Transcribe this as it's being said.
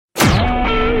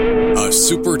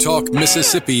SuperTalk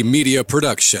Mississippi media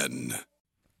production.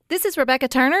 This is Rebecca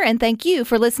Turner, and thank you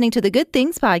for listening to the Good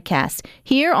Things Podcast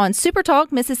here on SuperTalk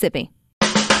Mississippi.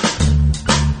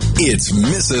 It's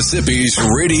Mississippi's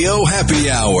Radio Happy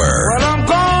Hour. Well, I'm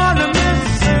going to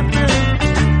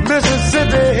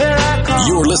Mississippi, here I come.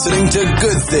 You're listening to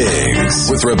Good Things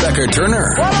with Rebecca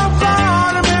Turner. Well, I'm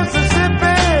going to Mississippi,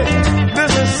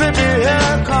 here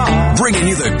I come. Bringing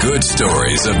you the good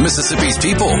stories of Mississippi's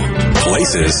people,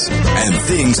 places, and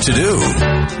things to do.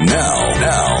 Now,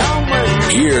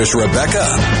 here's Rebecca.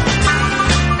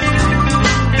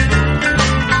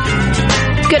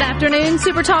 Good afternoon,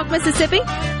 SuperTalk Mississippi.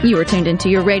 You are tuned into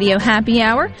your Radio Happy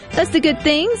Hour. That's the Good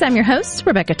Things. I'm your host,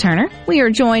 Rebecca Turner. We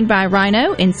are joined by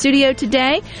Rhino in studio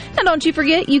today. And don't you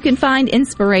forget, you can find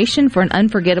inspiration for an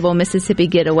unforgettable Mississippi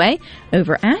getaway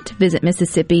over at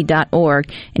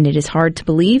visitmississippi.org. And it is hard to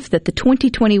believe that the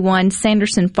 2021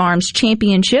 Sanderson Farms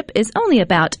Championship is only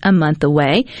about a month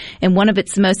away. And one of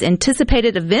its most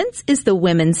anticipated events is the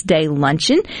Women's Day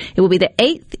Luncheon. It will be the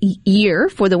 8th year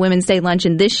for the Women's Day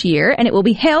Luncheon this year, and it will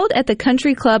be held at the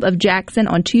Country Club of Jackson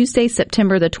on Tuesday,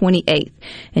 September the 28th.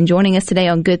 And joining us today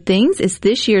on Good Things is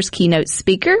this year's keynote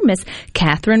speaker, Miss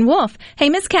Catherine Wolf. Hey,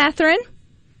 Miss Catherine.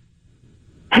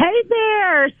 Hey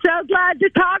there. So glad to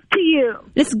talk to you.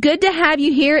 It's good to have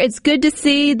you here. It's good to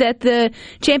see that the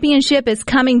championship is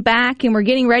coming back and we're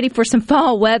getting ready for some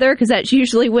fall weather because that's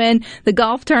usually when the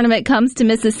golf tournament comes to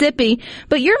Mississippi.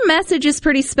 But your message is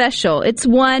pretty special. It's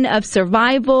one of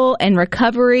survival and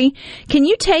recovery. Can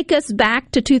you take us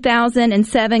back to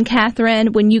 2007,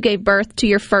 Catherine, when you gave birth to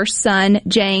your first son,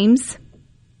 James?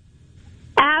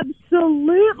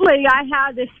 Absolutely. I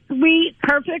had a sweet,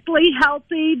 perfectly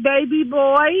healthy baby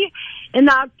boy in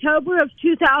October of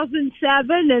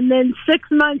 2007, and then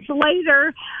 6 months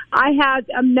later, I had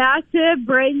a massive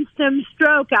brainstem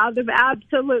stroke out of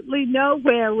absolutely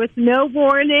nowhere with no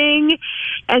warning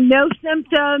and no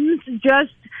symptoms,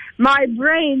 just my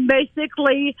brain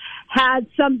basically had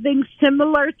something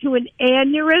similar to an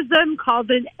aneurysm called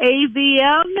an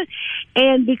AVM,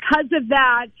 and because of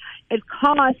that, it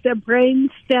caused a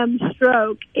brainstem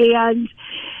stroke. And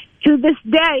to this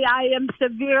day, I am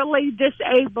severely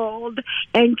disabled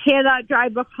and cannot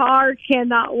drive a car,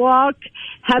 cannot walk,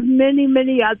 have many,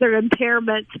 many other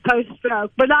impairments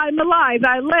post-stroke. But I'm alive.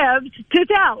 I lived to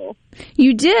tell.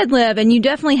 You did live, and you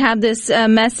definitely have this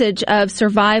message of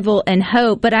survival and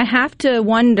hope. But I have to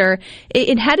wonder,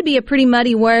 it had to be a pretty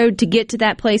muddy road to get to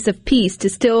that place of peace, to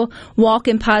still walk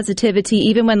in positivity,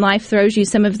 even when life throws you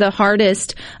some of the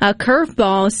hardest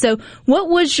curveballs. So what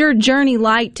was your journey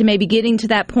like to maybe getting to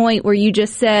that point where you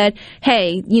just said,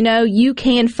 hey, you know, you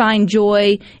can find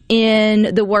joy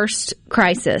in the worst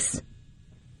crisis?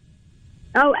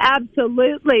 Oh,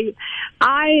 absolutely.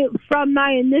 I, from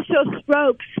my initial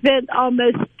stroke, spent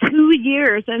almost 2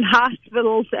 years in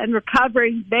hospitals and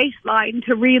recovering baseline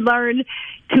to relearn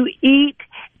to eat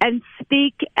and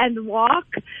speak and walk.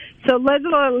 So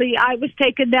literally, I was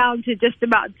taken down to just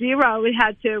about zero. We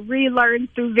had to relearn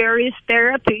through various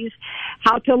therapies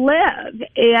how to live.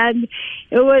 And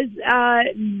it was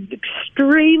an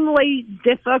extremely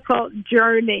difficult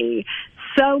journey.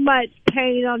 So much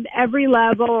pain on every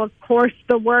level. Of course,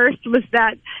 the worst was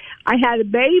that I had a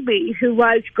baby who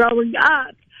was growing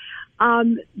up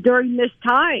during this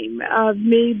time of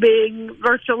me being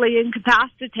virtually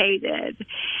incapacitated.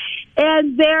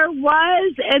 And there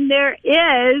was and there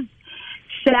is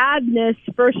sadness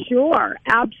for sure,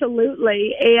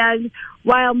 absolutely. And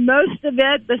while most of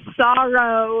it, the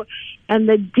sorrow and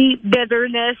the deep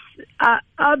bitterness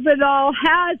of it all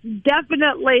has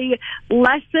definitely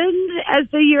lessened as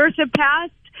the years have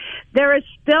passed, there is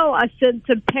still a sense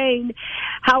of pain.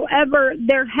 However,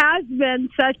 there has been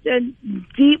such a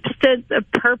deep sense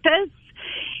of purpose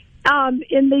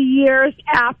in the years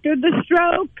after the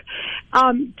stroke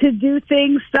to do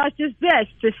things such as this,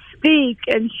 to speak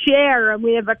and share. And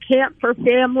we have a camp for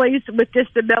families with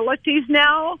disabilities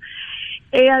now.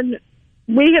 And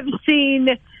we have seen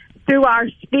through our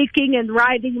speaking and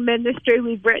writing ministry,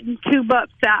 we've written 2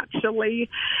 books actually,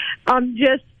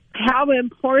 just how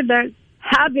important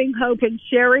having hope and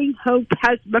sharing hope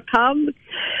has become.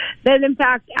 That in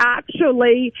fact,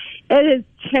 actually, it has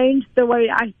changed the way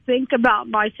I think about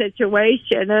my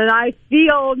situation. And I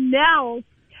feel now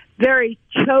very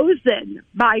chosen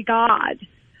by God,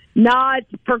 not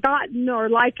forgotten or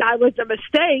like I was a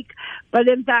mistake, but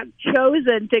in fact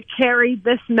chosen to carry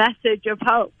this message of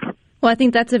hope. Well, I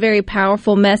think that's a very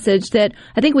powerful message that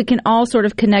I think we can all sort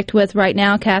of connect with right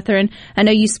now, Catherine. I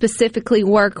know you specifically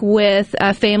work with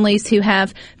families who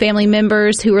have family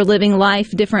members who are living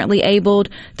life differently abled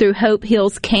through Hope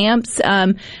Heals camps,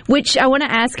 which I want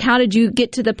to ask, how did you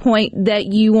get to the point that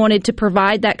you wanted to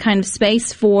provide that kind of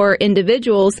space for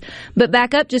individuals? But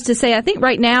back up just to say, I think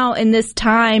right now in this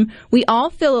time, we all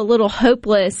feel a little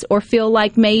hopeless or feel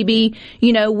like maybe,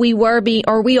 we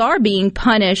are being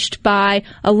punished by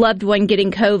a loved one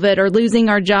getting COVID or losing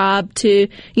our job to,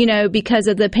 because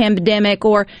of the pandemic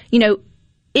or,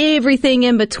 everything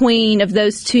in between of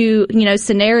those two,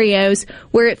 scenarios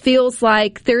where it feels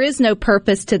like there is no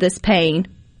purpose to this pain.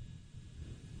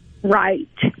 Right.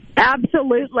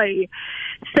 Absolutely.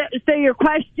 So your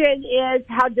question is,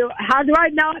 how do I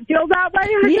not feel that way?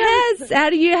 Yes.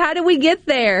 How do we get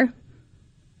there?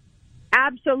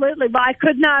 Absolutely. Well, I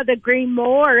could not agree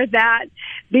more that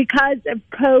because of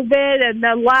COVID and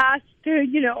the last,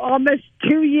 almost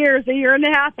 2 years, a year and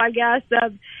a half, I guess,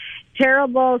 of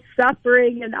terrible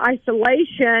suffering and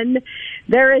isolation,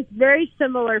 there is very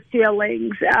similar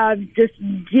feelings of just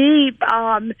deep,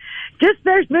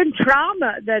 there's been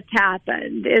trauma that's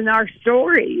happened in our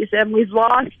stories, and we've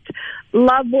lost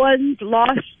loved ones,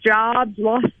 lost jobs,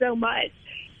 lost so much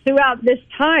throughout this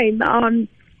time.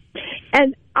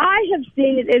 And I have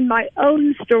seen it in my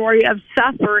own story of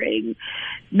suffering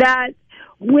that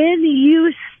when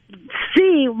you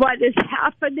see what is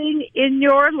happening in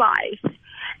your life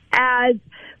as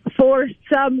for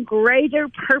some greater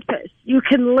purpose, you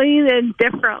can lean in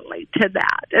differently to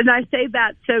that. And I say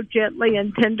that so gently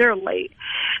and tenderly,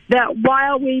 that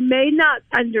while we may not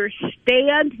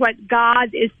understand what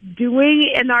God is doing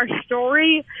in our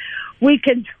story, we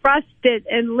can trust it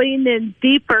and lean in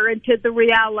deeper into the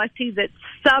reality that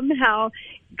somehow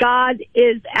God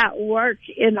is at work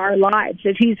in our lives,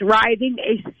 that He's writing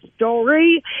a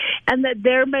story, and that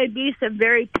there may be some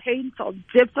very painful,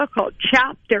 difficult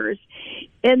chapters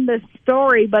in the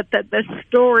story, but that the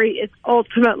story is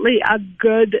ultimately a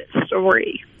good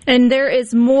story. And there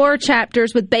is more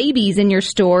chapters with babies in your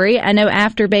story. I know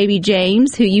after baby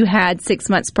James, who you had 6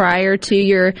 months prior to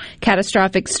your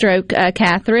catastrophic stroke,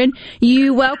 Catherine,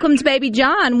 you welcomed baby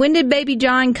John. When did baby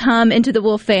John come into the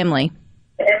Wolf family?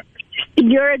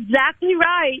 You're exactly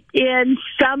right. In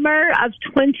summer of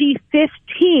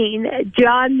 2015,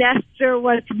 John Nestor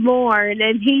was born,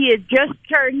 and he had just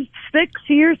turned 6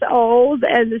 years old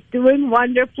and is doing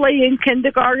wonderfully in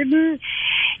kindergarten,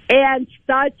 and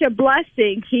such a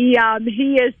blessing. He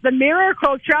is the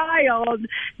miracle child.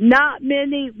 Not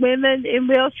many women in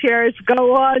wheelchairs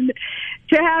go on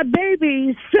to have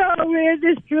babies, so it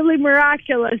is truly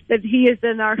miraculous that he is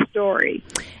in our story.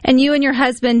 And you and your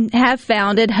husband have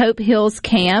founded Hope Heals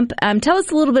Camp. Tell us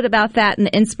a little bit about that and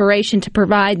the inspiration to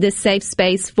provide this safe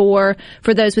space for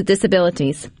those with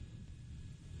disabilities.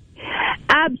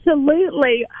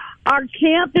 Absolutely. Our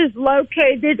camp is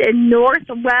located in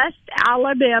northwest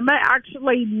Alabama,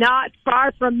 actually not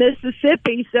far from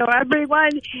Mississippi, so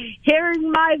everyone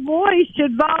hearing my voice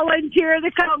should volunteer to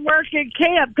come work at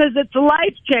camp because it's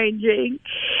life-changing.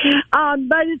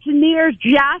 But it's near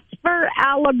Jasper,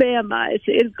 Alabama.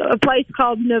 It's a place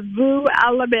called Nauvoo,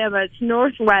 Alabama. It's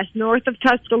northwest, north of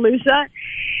Tuscaloosa,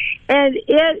 and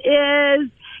it is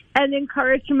an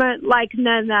encouragement like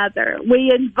none other.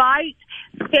 We invite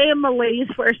families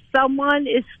where someone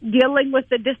is dealing with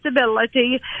a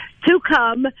disability to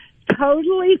come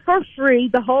totally for free.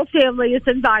 The whole family is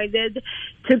invited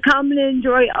to come and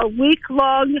enjoy a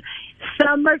week-long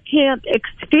summer camp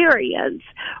experience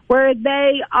where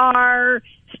they are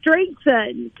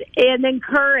strengthened and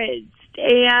encouraged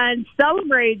and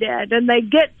celebrated, and they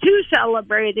get to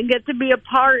celebrate and get to be a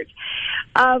part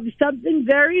of something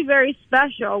very, very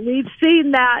special. We've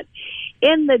seen that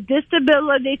in the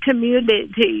disability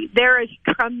community. There is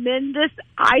tremendous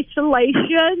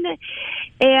isolation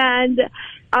and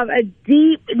a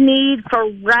deep need for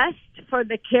rest for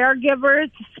the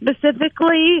caregivers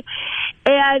specifically,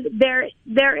 and there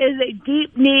is a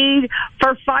deep need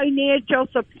for financial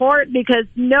support because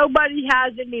nobody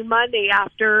has any money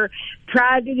after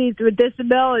tragedies with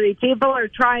disability. People are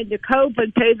trying to cope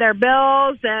and pay their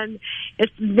bills, and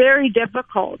it's very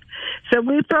difficult. So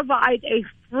we provide a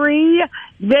free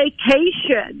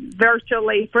vacation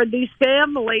virtually for these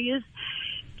families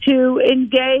to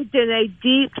engage in a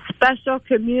deep, special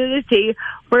community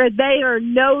where they are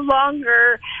no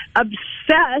longer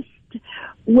obsessed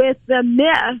with the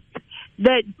myth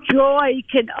that joy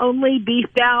can only be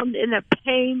found in a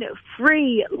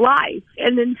pain-free life.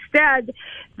 And instead,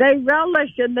 they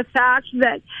relish in the fact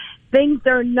that things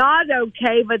are not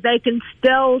okay, but they can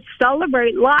still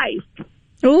celebrate life.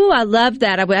 Oh, I love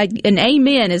that. And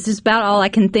amen is just about all I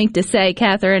can think to say,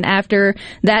 Catherine, after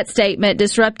that statement,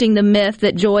 disrupting the myth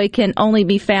that joy can only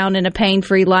be found in a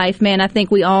pain-free life. Man, I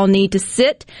think we all need to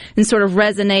sit and sort of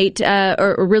resonate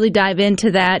or really dive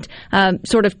into that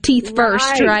sort of teeth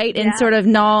first, right? And sort of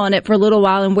gnaw on it for a little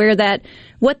while and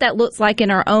what that looks like in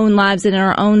our own lives and in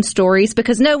our own stories,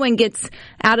 because no one gets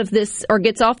out of this or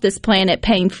gets off this planet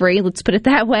pain-free. Let's put it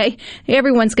that way.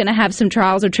 Everyone's going to have some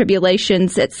trials or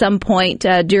tribulations at some point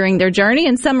during their journey,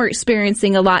 and some are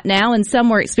experiencing a lot now, and some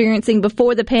were experiencing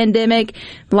before the pandemic.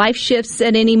 Life shifts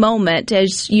at any moment,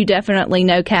 as you definitely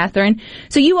know, Catherine.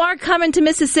 So you are coming to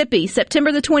Mississippi,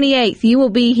 September the 28th. You will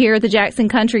be here at the Jackson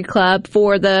Country Club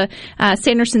for the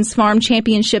Sanderson's Farm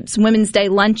Championships Women's Day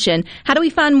Luncheon. How do we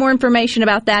find more information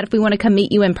about that if we want to come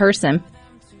meet you in person?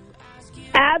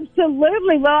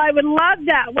 Absolutely. Well, I would love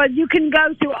that. Well, you can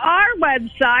go to our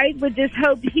website, which is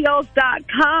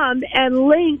hopeheals.com, and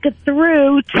link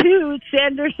through to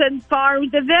Sanderson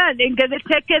Farms event and get a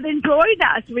ticket and join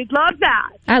us. We'd love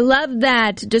that. I love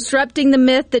that. Disrupting the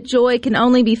myth that joy can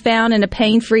only be found in a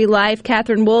pain-free life.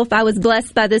 Catherine Wolf, I was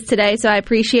blessed by this today, so I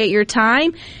appreciate your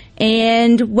time.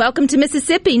 And welcome to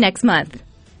Mississippi next month.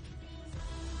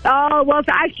 Oh, well,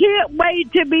 I can't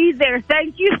wait to be there.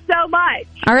 Thank you so much.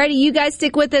 All righty, you guys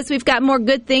stick with us. We've got more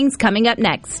good things coming up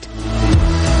next. Why'd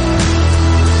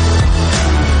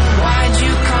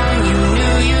you come? You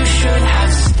knew you should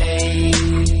have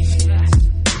stayed.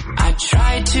 I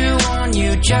tried to warn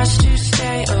you just to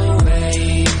stay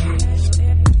away.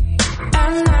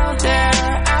 And now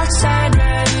they're outside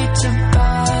ready to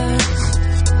buzz.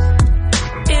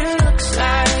 It looks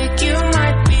like you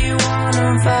might be one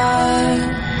of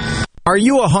us. Are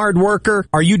you a hard worker?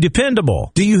 Are you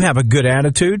dependable? Do you have a good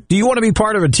attitude? Do you want to be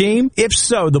part of a team? If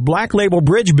so, the Black Label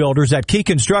Bridge Builders at Key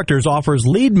Constructors offers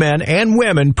lead men and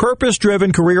women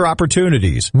purpose-driven career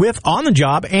opportunities with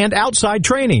on-the-job and outside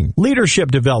training,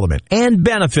 leadership development, and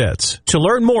benefits. To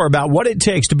learn more about what it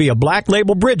takes to be a Black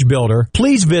Label Bridge Builder,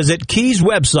 please visit Key's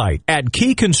website at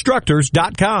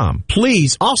keyconstructors.com.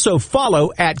 Please also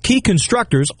follow at Key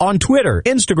Constructors on Twitter,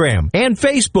 Instagram, and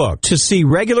Facebook to see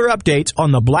regular updates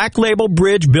on the Black Label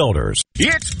Bridge Builders.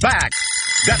 It's back.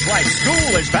 That's right,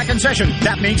 school is back in session.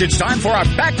 That means it's time for our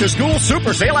back-to-school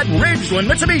super sale at Ridgeland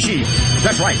Mitsubishi.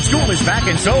 That's right, school is back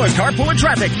and so is carpool and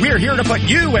traffic. We're here to put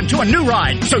you into a new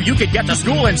ride so you can get to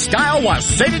school in style while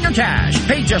saving your cash.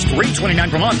 Pay just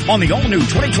 $329 per month on the all-new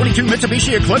 2022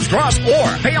 Mitsubishi Eclipse Cross,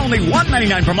 or pay only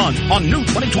 $199 per month on new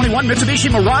 2021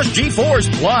 Mitsubishi Mirage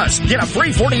G4s. Plus, get a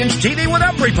free 40-inch TV with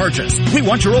every purchase. We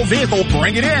want your old vehicle,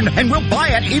 bring it in, and we'll buy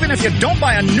it even if you don't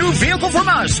buy a new vehicle from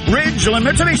us. Ridgeland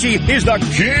Mitsubishi is the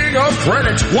king of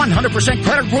credit. 100%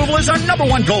 credit approval is our number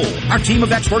one goal. Our team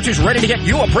of experts is ready to get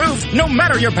you approved, no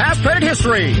matter your past credit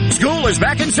history. School is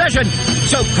back in session,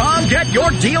 so come get your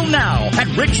deal now at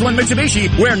Ridgeland Mitsubishi,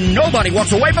 where nobody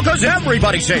walks away because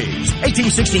everybody saves.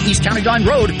 1860 East County Line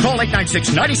Road. Call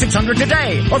 896-9600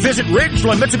 today, or visit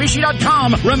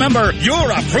RidgelandMitsubishi.com. Remember,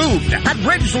 you're approved at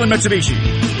Ridgeland Mitsubishi.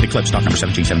 Eclipse stock number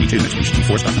 1772, Mitsubishi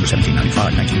G4 stock number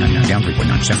 1795, 1999, down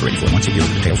 3.9% for 84 months. See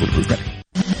details with approved credit.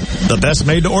 The best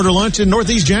made-to-order lunch in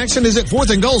Northeast Jackson is at 4th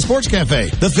and Gold Sports Cafe.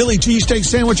 The Philly cheesesteak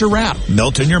sandwich or wrap,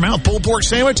 melt-in-your-mouth pulled pork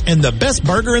sandwich, and the best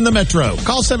burger in the metro.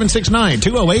 Call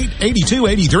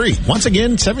 769-208-8283. Once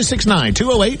again,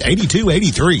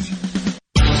 769-208-8283.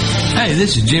 Hey,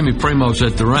 this is Jimmy Primos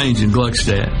at the Range in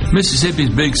Gluckstadt. Mississippi's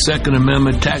big Second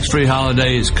Amendment tax-free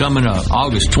holiday is coming up,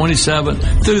 August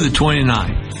 27th through the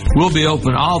 29th. We'll be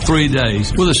open all 3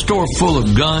 days with a store full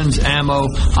of guns, ammo,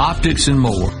 optics, and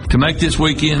more. To make this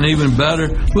weekend even better,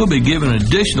 we'll be giving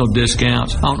additional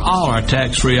discounts on all our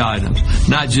tax-free items,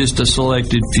 not just a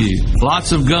selected few.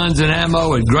 Lots of guns and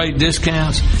ammo at great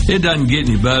discounts. It doesn't get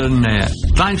any better than that.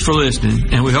 Thanks for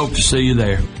listening, and we hope to see you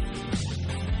there.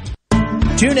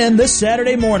 Tune in this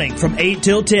Saturday morning from 8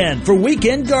 till 10 for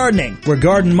Weekend Gardening, where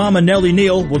Garden Mama Nellie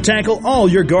Neal will tackle all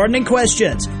your gardening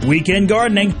questions. Weekend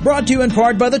Gardening brought to you in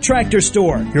part by The Tractor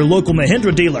Store, your local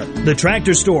Mahindra dealer. The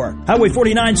Tractor Store, Highway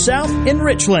 49 South in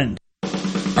Richland.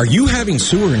 Are you having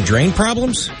sewer and drain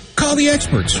problems? Call the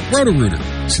experts, Roto-Rooter.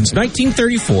 Since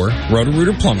 1934,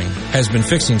 Roto-Rooter Plumbing has been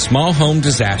fixing small home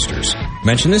disasters.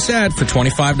 Mention this ad for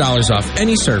 $25 off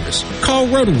any service. Call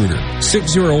Roto-Rooter,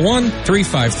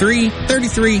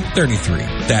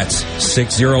 601-353-3333. That's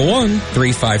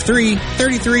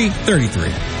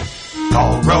 601-353-3333.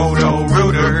 Call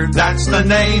Roto-Rooter, that's the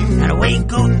name. And away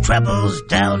go troubles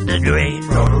down the drain.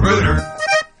 Roto-Rooter.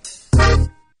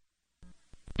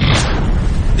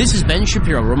 This is Ben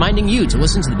Shapiro reminding you to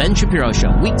listen to The Ben Shapiro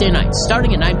Show weekday nights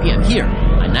starting at 9 p.m. here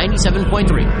on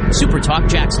 97.3 Super Talk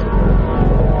Jackson.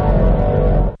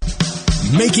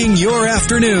 making your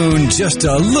afternoon just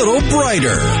a little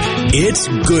brighter. It's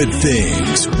Good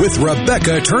Things with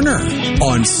Rebecca Turner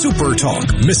on Super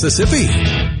Talk, Mississippi.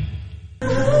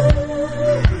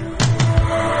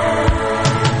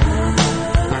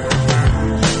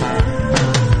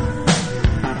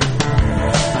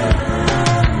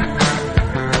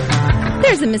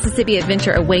 There's a Mississippi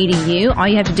adventure awaiting you. All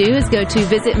you have to do is go to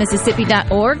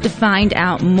visitmississippi.org to find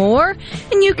out more.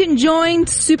 And you can join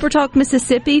Super Talk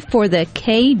Mississippi for the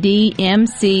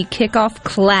KDMC Kickoff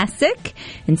Classic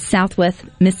in Southwest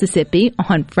Mississippi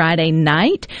on Friday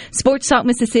night. Sports Talk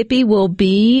Mississippi will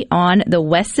be on the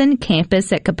Wesson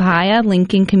campus at Copiah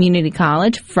Lincoln Community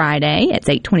College Friday at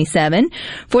 8:27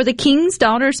 for the King's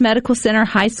Daughters Medical Center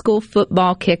High School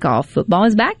Football Kickoff. Football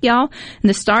is back, y'all, and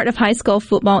the start of high school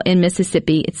football in Mississippi.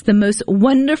 It's the most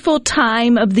wonderful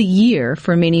time of the year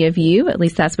for many of you. At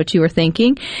least that's what you were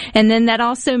thinking. And then that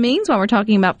also means, while we're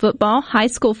talking about football, high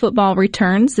school football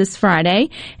returns this Friday,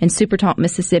 and Super Talk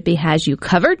Mississippi has you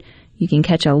covered. You can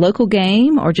catch a local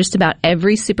game or just about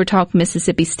every Super Talk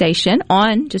Mississippi station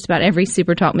on just about every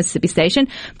Super Talk Mississippi station.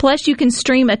 Plus, you can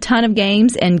stream a ton of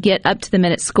games and get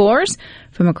up-to-the-minute scores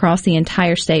from across the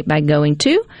entire state by going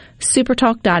to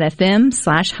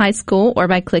supertalk.fm/high school or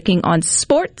by clicking on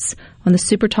sports on the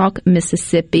Super Talk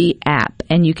Mississippi app.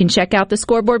 And you can check out the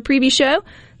Scoreboard Preview Show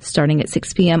starting at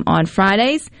 6 p.m. on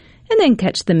Fridays, and then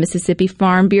catch the Mississippi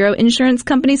Farm Bureau Insurance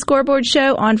Company Scoreboard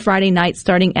Show on Friday night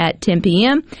starting at 10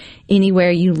 p.m.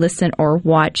 anywhere you listen or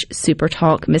watch Super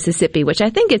Talk Mississippi, which I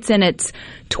think it's in its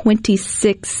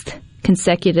 26th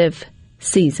consecutive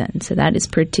season. So that is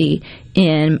pretty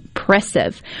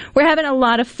impressive. We're having a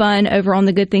lot of fun over on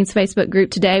the Good Things Facebook group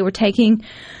today. We're taking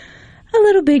a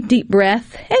little big deep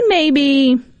breath and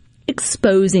maybe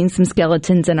exposing some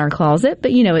skeletons in our closet,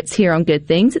 but you know, it's here on Good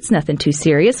Things. It's nothing too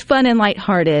serious, fun and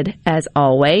lighthearted as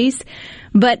always.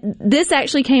 But this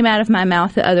actually came out of my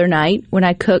mouth the other night when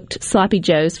I cooked Sloppy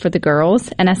Joes for the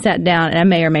girls, and I sat down, and I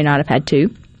may or may not have had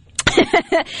two.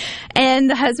 And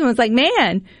the husband was like,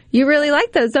 "Man, you really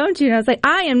like those, don't you?" And I was like,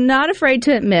 I am not afraid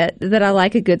to admit that I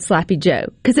like a good Sloppy Joe,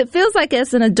 because it feels like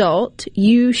as an adult,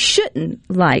 you shouldn't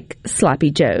like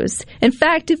Sloppy Joes. In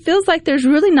fact, it feels like there's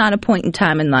really not a point in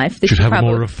time in life that you should have a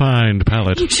more refined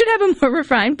palate. You should have a more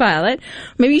refined palate.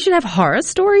 Maybe you should have horror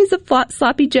stories of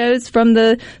Sloppy Joes from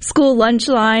the school lunch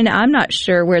line. I'm not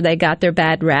sure where they got their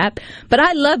bad rap, but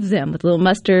I love them with a little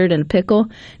mustard and a pickle.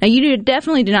 Now, you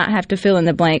definitely do not have to fill in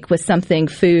the blank with something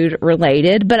food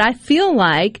related, but I feel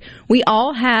like we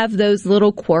all have those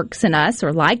little quirks in us,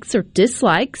 or likes or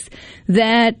dislikes,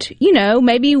 that, you know,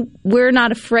 maybe we're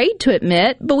not afraid to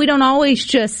admit, but we don't always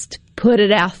just put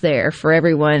it out there for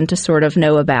everyone to sort of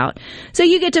know about. So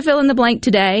you get to fill in the blank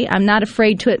today. I'm not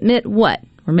afraid to admit what?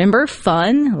 Remember,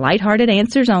 fun, lighthearted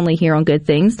answers only here on Good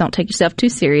Things. Don't take yourself too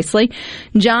seriously.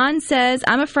 John says,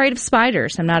 I'm afraid of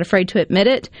spiders. I'm not afraid to admit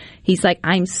it. He's like,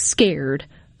 I'm scared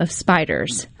of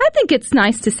spiders. I think it's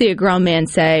nice to see a grown man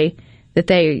say that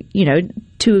they, you know,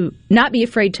 to not be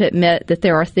afraid to admit that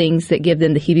there are things that give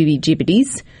them the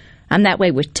heebie-jeebies. I'm that way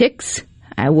with ticks.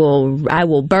 I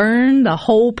will burn the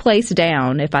whole place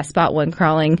down if I spot one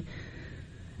crawling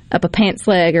up a pants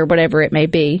leg or whatever it may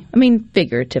be. I mean,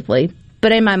 figuratively.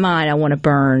 But in my mind, I want to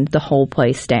burn the whole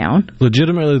place down.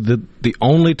 Legitimately, the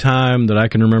only time that I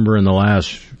can remember in the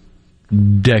last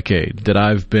decade that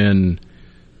I've been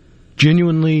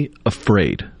genuinely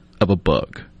afraid of a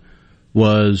bug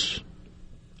was,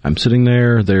 I'm sitting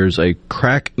there, there's a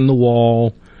crack in the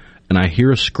wall, and I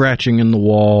hear a scratching in the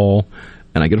wall,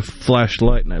 and I get a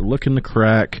flashlight, and I look in the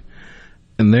crack,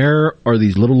 and there are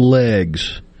these little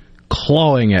legs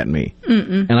clawing at me.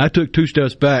 And I took 2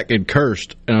 steps back and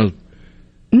cursed, and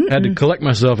I had to collect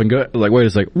myself and go, like, wait a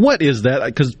second, what is that?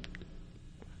 Because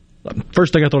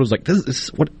first thing I thought was like,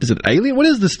 what is it, alien? What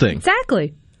is this thing?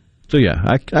 Exactly. So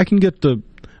yeah, I can get the,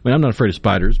 I mean, I'm not afraid of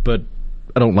spiders, but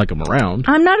I don't like them around.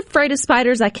 I'm not afraid of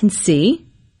spiders I can see.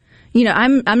 You know,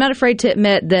 I'm not afraid to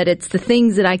admit that it's the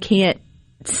things that I can't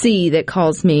see that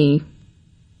cause me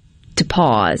to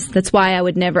pause. That's why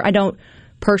I don't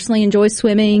personally enjoy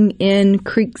swimming in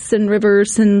creeks and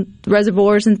rivers and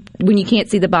reservoirs and when you can't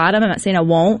see the bottom. I'm not saying I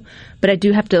won't, but I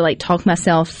do have to like talk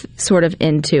myself sort of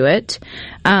into it.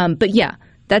 But yeah,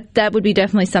 that would be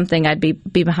definitely something I'd be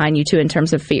behind you to in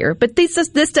terms of fear. But this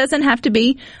doesn't have to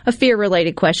be a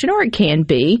fear-related question, or it can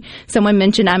be. Someone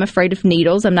mentioned I'm afraid of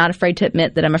needles. I'm not afraid to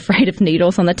admit that I'm afraid of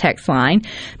needles on the text line.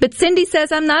 But Cindy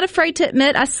says, I'm not afraid to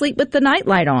admit I sleep with the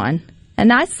nightlight on.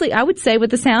 And I sleep, I would say,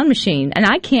 with the sound machine, and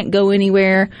I can't go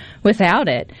anywhere without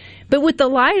it. But with the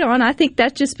light on, I think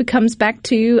that just becomes back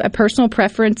to a personal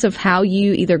preference of how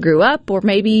you either grew up, or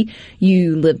maybe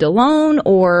you lived alone,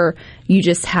 or you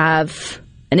just have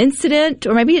an incident,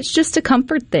 or maybe it's just a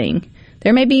comfort thing.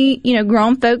 There may be,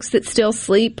 grown folks that still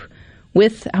sleep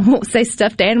with, I won't say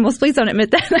stuffed animals. Please don't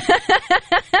admit that.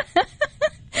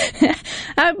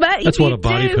 But that's what a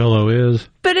body pillow is.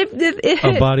 But if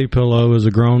a body pillow is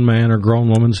a grown man or grown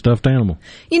woman stuffed animal.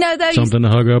 Something to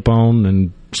hug up on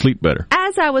and sleep better.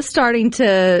 As I was starting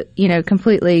to,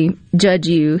 completely judge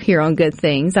you here on Good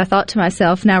Things, I thought to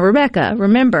myself, now, Rebecca,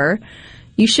 remember,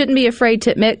 you shouldn't be afraid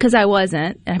to admit, because I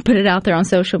wasn't, and I put it out there on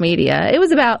social media. It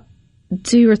was about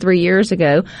 2 or 3 years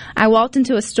ago. I walked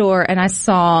into a store and I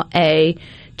saw a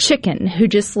chicken who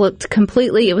just looked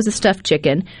completely, it was a stuffed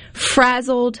chicken,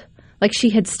 frazzled, like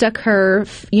she had stuck her,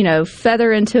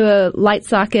 feather into a light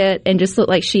socket and just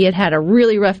looked like she had had a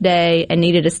really rough day and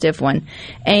needed a stiff one.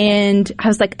 And I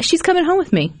was like, she's coming home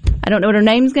with me. I don't know what her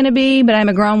name's going to be, but I'm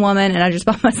a grown woman and I just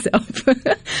bought myself.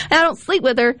 And I don't sleep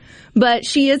with her, but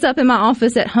she is up in my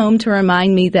office at home to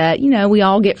remind me that, we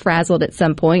all get frazzled at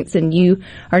some points, and you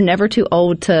are never too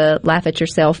old to laugh at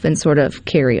yourself and sort of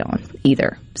carry on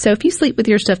either. So if you sleep with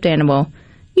your stuffed animal,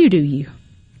 you do you.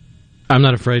 I'm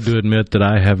not afraid to admit that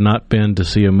I have not been to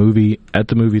see a movie at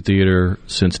the movie theater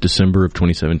since December of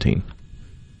 2017.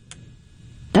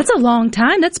 That's a long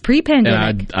time. That's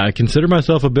pre-pandemic. And I consider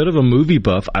myself a bit of a movie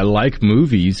buff. I like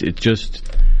movies. It just,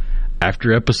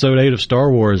 after episode 8 of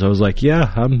Star Wars, I was like, yeah,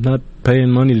 I'm not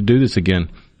paying money to do this again.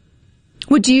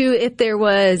 Would you, if there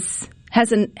was,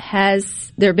 has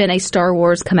there been a Star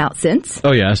Wars come out since?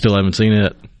 Oh, yeah, I still haven't seen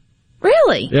it.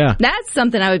 Really? Yeah. That's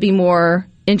something I would be more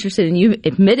interested in you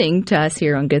admitting to us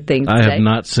here on Good Things today. I have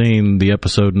not seen the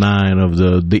episode 9 of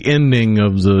the ending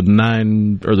of the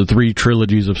 9 or the 3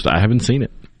 trilogies of Star. I haven't seen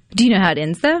it. Do you know how it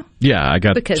ends, though? Yeah, I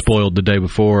got spoiled the day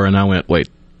before, and I went, wait,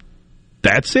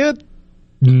 that's it?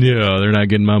 No, they're not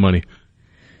getting my money.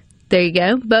 There you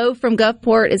go. Bo from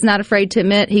Gulfport is not afraid to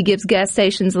admit he gives gas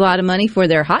stations a lot of money for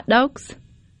their hot dogs.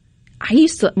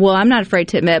 I'm not afraid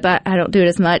to admit, but I don't do it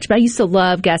as much, but I used to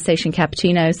love gas station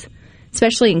cappuccinos.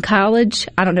 Especially in college.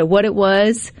 I don't know what it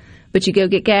was, but you go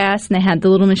get gas, and they had the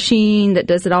little machine that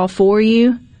does it all for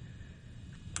you.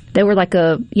 They were like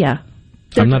I'm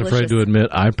not afraid to admit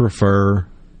I prefer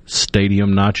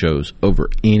stadium nachos over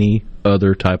any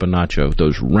other type of nacho.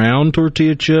 Those round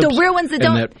tortilla chips. The real ones that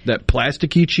don't. And that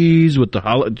plasticky cheese with the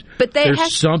hollow. But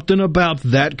there's something about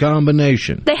that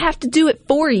combination. They have to do it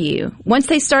for you. Once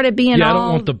they started being I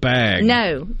don't want the bag.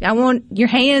 No. I want your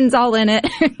hands all in it,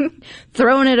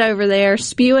 throwing it over there,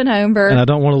 spewing over. And I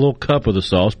don't want a little cup of the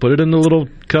sauce. Put it in the little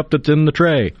cup that's in the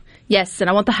tray. Yes, and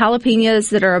I want the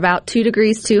jalapenos that are about 2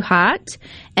 degrees too hot.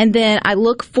 And then I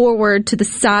look forward to the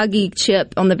soggy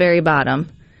chip on the very bottom.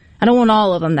 I don't want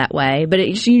all of them that way, but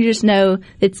you just know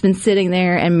it's been sitting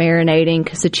there and marinating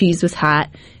because the cheese was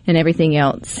hot and everything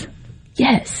else.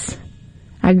 Yes,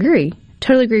 I agree.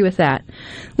 Totally agree with that.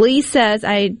 Lee says,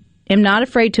 I am not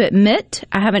afraid to admit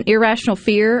I have an irrational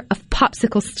fear of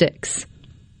popsicle sticks.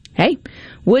 Hey,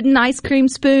 wooden ice cream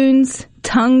spoons,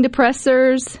 tongue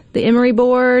depressors, the emery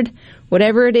board,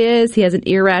 whatever it is, he has an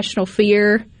irrational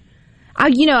fear.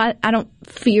 I don't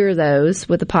fear those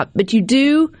with the pop, but you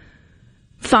do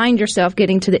find yourself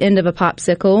getting to the end of a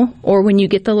popsicle, or when you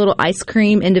get the little ice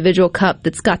cream individual cup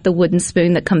that's got the wooden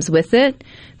spoon that comes with it,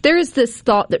 there is this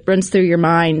thought that runs through your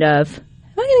mind of,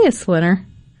 am I going to get a splinter?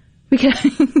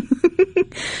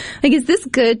 Like, is this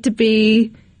good to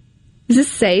be, is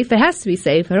this safe? It has to be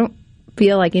safe. I don't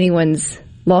feel like anyone's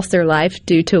lost their life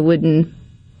due to wooden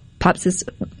pops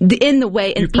in the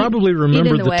way. You probably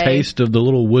remember the taste of the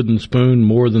little wooden spoon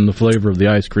more than the flavor of the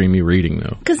ice cream you're eating,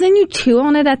 though. Because then you chew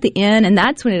on it at the end, and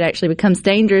that's when it actually becomes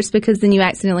dangerous, because then you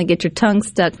accidentally get your tongue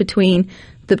stuck between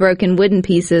the broken wooden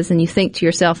pieces, and you think to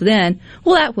yourself then,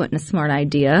 well, that wasn't a smart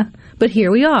idea, but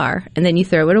here we are. And then you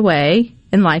throw it away,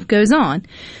 and life goes on.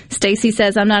 Stacy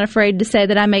says, I'm not afraid to say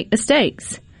that I make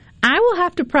mistakes. I will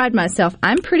have to pride myself.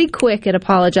 I'm pretty quick at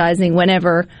apologizing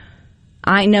whenever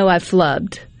I know I've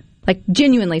flubbed. Like,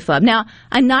 genuinely flubbed. Now,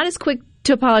 I'm not as quick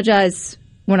to apologize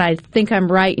when I think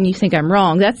I'm right and you think I'm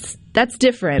wrong. That's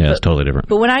different. Yeah, it's totally different.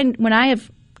 But when I have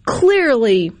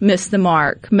clearly missed the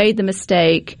mark, made the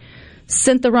mistake,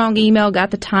 sent the wrong email,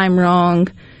 got the time wrong,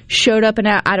 showed up and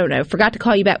out, I don't know, forgot to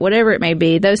call you back, whatever it may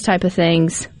be, those type of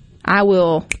things, I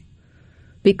will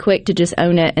be quick to just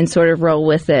own it and sort of roll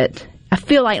with it. I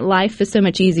feel like life is so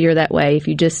much easier that way if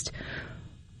you just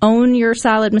own your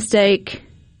solid mistake,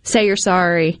 say you're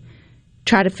sorry,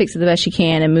 try to fix it the best you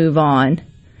can, and move on.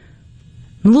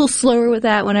 I'm a little slower with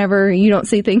that whenever you don't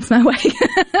see things my way.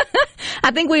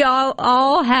 I think we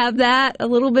all have that a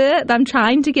little bit. I'm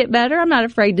trying to get better. I'm not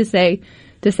afraid to say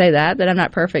that I'm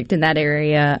not perfect in that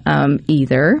area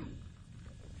either.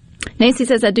 Nancy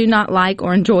says, I do not like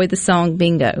or enjoy the song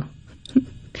Bingo.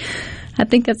 I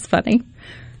think that's funny.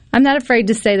 I'm not afraid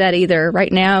to say that either.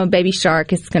 Right now, Baby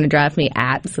Shark is going to drive me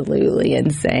absolutely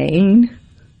insane.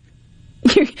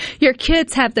 Your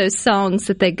kids have those songs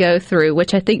that they go through,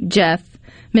 which I think Jeff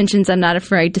mentions. I'm not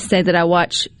afraid to say that I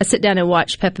sit down and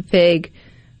watch Peppa Pig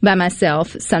by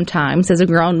myself sometimes as a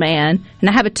grown man. And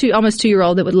I have a almost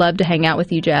 2-year-old that would love to hang out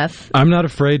with you, Jeff. I'm not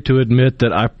afraid to admit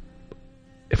that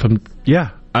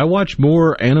I watch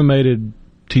more animated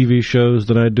TV shows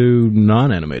than I do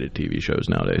non-animated TV shows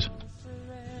nowadays.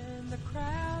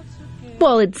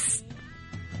 Well, it's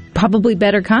probably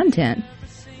better content.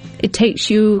 It takes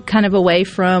you kind of away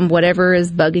from whatever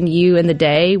is bugging you in the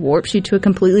day, warps you to a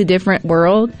completely different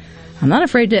world. I'm not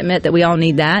afraid to admit that we all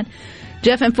need that.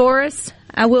 Jeff and Forrest,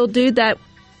 I will do that.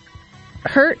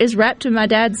 Hurt is wrapped in my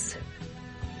dad's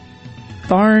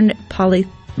barn I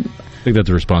think that's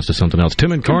a response to something else.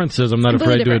 Tim in Corinth says, I'm not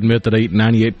afraid to admit that I eat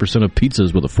 98% of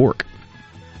pizzas with a fork.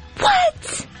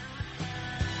 What?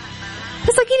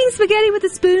 It's like eating spaghetti with a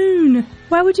spoon.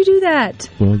 Why would you do that?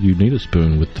 Well, you need a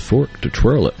spoon with the fork to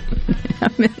twirl it. I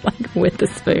meant like with the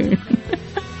spoon.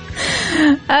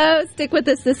 Oh, stick with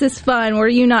us. This is fun. Were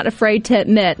you not afraid to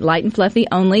admit? Light and fluffy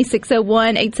only.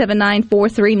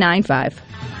 601-879-4395.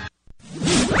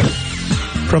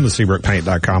 From the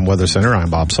SeabrookPaint.com Weather Center, I'm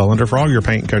Bob Sullender. For all your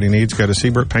paint and coating needs, go to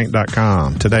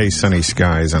SeabrookPaint.com. Today, sunny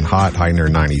skies and hot, high near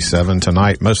 97.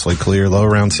 Tonight, mostly clear, low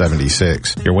around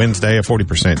 76. Your Wednesday, a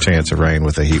 40% chance of rain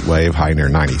with a heat wave, high near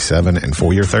 97. And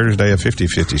for your Thursday, a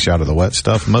 50-50 shot of the wet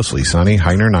stuff, mostly sunny,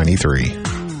 high near 93.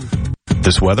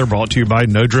 This weather brought to you by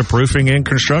No Drip Roofing and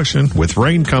Construction. With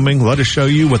rain coming, let us show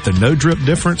you what the No Drip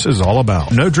difference is all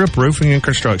about. No Drip Roofing and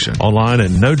Construction. Online at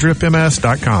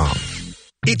NoDripMS.com.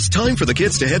 It's time for the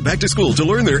kids to head back to school to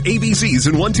learn their ABCs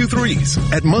and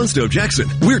 1-2-3s. At Mazda of Jackson,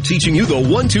 we're teaching you the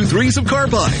 1-2-3s of car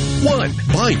buying. 1.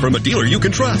 Buy from a dealer you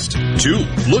can trust. 2.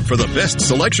 Look for the best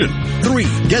selection. 3.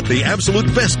 Get the absolute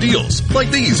best deals,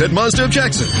 like these at Mazda of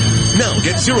Jackson. Now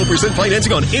get 0%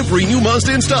 financing on every new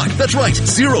Mazda in stock. That's right,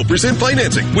 0%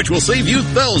 financing, which will save you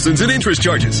thousands in interest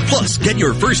charges. Plus, get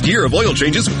your first year of oil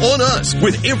changes on us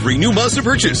with every new Mazda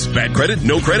purchase. Bad credit,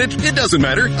 no credit, it doesn't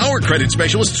matter. Our credit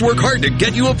specialists work hard to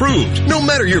get you approved, no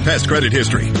matter your past credit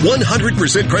history.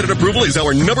 100% credit approval is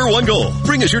our #1 goal.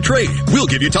 Bring us your trade. We'll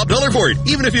give you top dollar for it,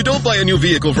 even if you don't buy a new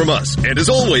vehicle from us. And as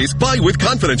always, buy with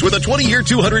confidence with a 20-year,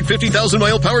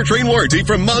 250,000-mile powertrain warranty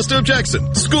from Mazda of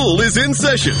Jackson. School is in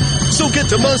session. So get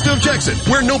to Mazda of Jackson,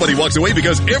 where nobody walks away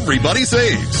because everybody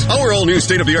saves. Our all-new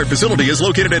state-of-the-art facility is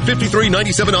located at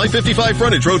 5397 I-55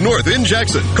 Frontage Road North in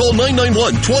Jackson. Call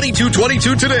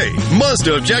 991-2222 today.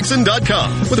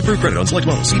 MazdaofJackson.com. With approved credit on select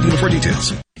models. See dealer for details.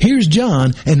 Here's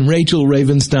John and Rachel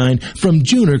Ravenstein from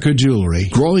Juniker Jewelry.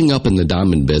 Growing up in the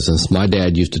diamond business, my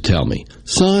dad used to tell me,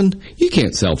 son, you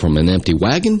can't sell from an empty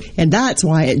wagon. And that's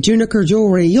why at Juniker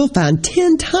Jewelry, you'll find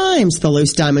 10 times the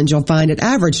loose diamonds you'll find at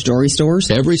average jewelry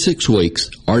stores. Every 6 weeks,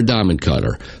 our diamond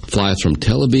cutter flies from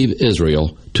Tel Aviv,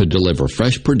 Israel, to deliver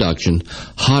fresh production,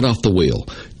 hot off the wheel,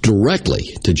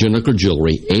 directly to Juniker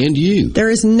Jewelry and you.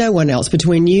 There is no one else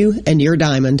between you and your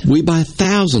diamond. We buy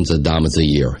thousands of diamonds a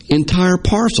year, entire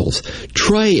parcels,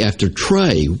 tray after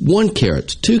tray, 1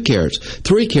 carat, 2 carats,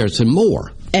 3 carats, and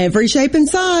more. Every shape and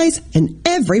size, and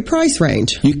every price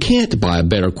range. You can't buy a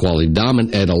better quality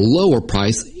diamond at a lower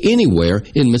price anywhere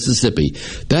in Mississippi.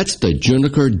 That's the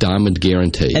Juniker Diamond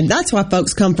Guarantee. And that's why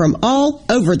folks come from all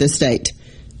over the state.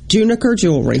 Juniker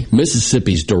Jewelry.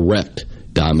 Mississippi's direct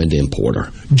diamond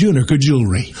importer. Juniker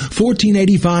Jewelry,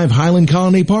 1485 Highland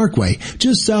Colony Parkway,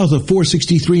 just south of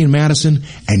 463 in Madison,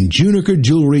 and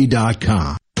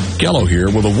JunikerJewelry.com. Gallo here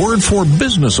with a word for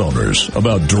business owners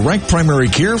about direct primary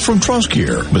care from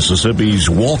TrustCare, Mississippi's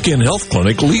walk-in health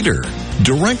clinic leader.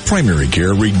 Direct primary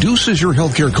care reduces your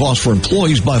healthcare costs for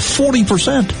employees by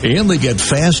 40%, and they get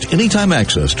fast, anytime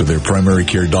access to their primary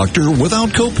care doctor without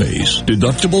copays,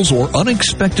 deductibles, or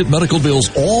unexpected medical bills,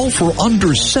 all for under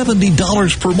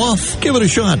 $70 per month. Give it a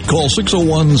shot. Call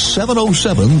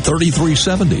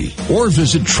 601-707-3370 or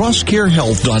visit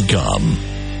TrustCareHealth.com.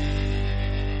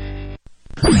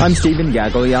 I'm Stephen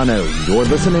Gagliano. You're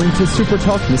listening to Super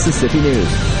Talk Mississippi News.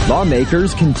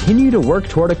 Lawmakers continue to work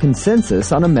toward a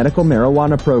consensus on a medical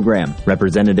marijuana program.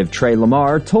 Representative Trey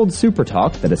Lamar told Super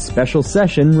Talk that a special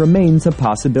session remains a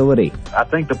possibility. I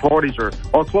think the parties are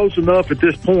close enough at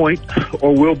this point,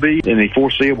 or will be in the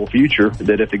foreseeable future,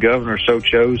 that if the governor so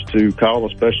chose to call a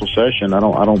special session, I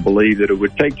don't believe that it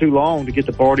would take too long to get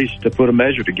the parties to put a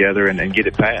measure together and get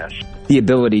it passed. The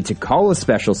ability to call a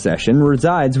special session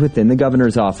resides within the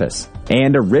governor's office.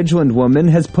 And a Ridgeland woman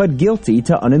has pled guilty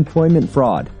to unemployment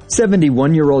fraud.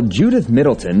 71-year-old Judith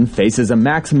Middleton faces a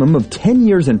maximum of 10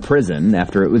 years in prison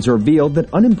after it was revealed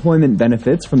that unemployment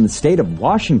benefits from the state of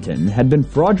Washington had been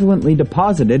fraudulently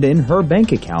deposited in her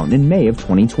bank account in May of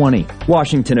 2020.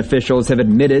 Washington officials have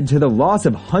admitted to the loss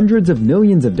of hundreds of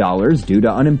millions of dollars due to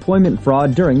unemployment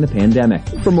fraud during the pandemic.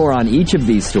 For more on each of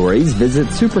these stories, visit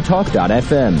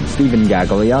supertalk.fm. Stephen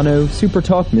Gagliano,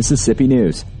 Supertalk Mississippi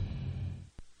News.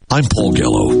 I'm Paul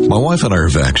Gallo. My wife and I are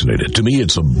vaccinated. To me,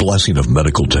 it's a blessing of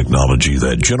medical technology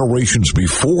that generations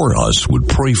before us would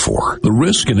pray for. The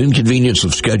risk and inconvenience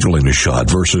of scheduling a shot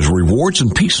versus rewards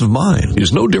and peace of mind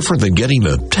is no different than getting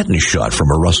a tetanus shot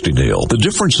from a rusty nail. The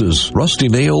difference is rusty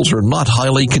nails are not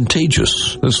highly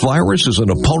contagious. This virus is an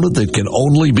opponent that can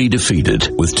only be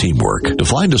defeated with teamwork. To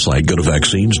find a site, go to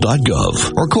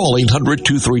vaccines.gov or call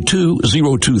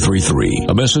 800-232-0233.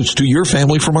 A message to your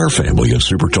family from our family at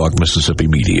Super Talk Mississippi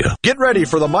Media. Get ready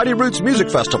for the Mighty Roots Music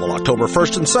Festival, October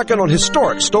 1st and 2nd on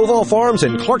historic Stovall Farms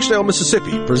in Clarksdale,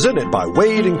 Mississippi, presented by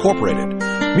Wade Incorporated.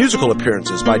 Musical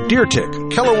appearances by Deer Tick,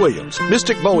 Keller Williams,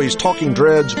 Mystic Bowie's Talking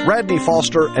Dreads, Radney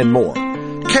Foster, and more.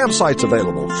 Campsites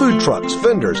available, food trucks,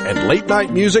 vendors, and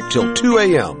late-night music till 2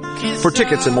 a.m. For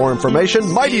tickets and more information,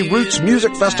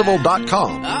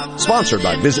 MightyRootsMusicFestival.com. Sponsored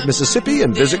by Visit Mississippi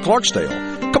and Visit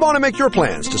Clarksdale. Come on and make your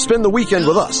plans to spend the weekend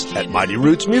with us at Mighty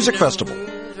Roots Music Festival.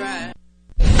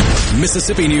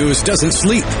 Mississippi News doesn't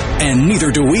sleep, and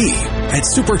neither do we. At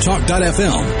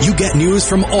supertalk.fm, you get news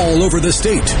from all over the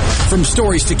state. From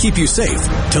stories to keep you safe,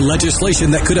 to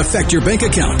legislation that could affect your bank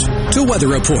account, to weather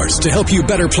reports to help you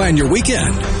better plan your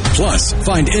weekend. Plus,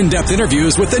 find in-depth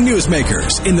interviews with the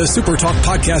newsmakers in the Supertalk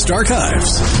podcast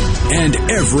archives. And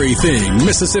everything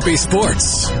Mississippi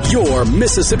sports. Your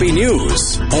Mississippi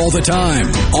News. All the time,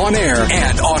 on air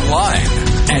and online.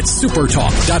 At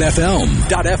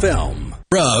supertalk.fm.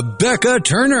 Rebecca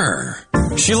Turner.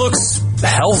 She looks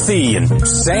healthy and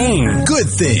sane. Good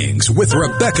Things with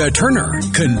Rebecca Turner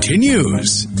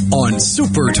continues on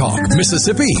Super Talk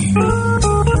Mississippi.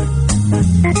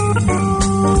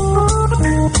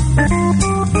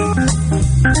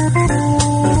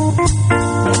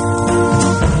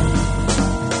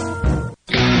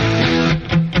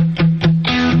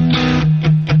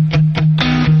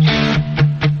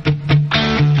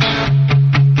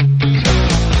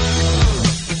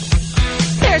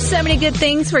 So many good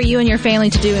things for you and your family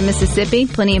to do in Mississippi.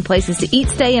 Plenty of places to eat,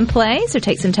 stay, and play. So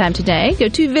take some time today. Go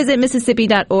to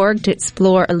visitmississippi.org to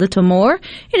explore a little more.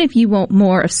 And if you want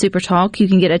more of Super Talk, you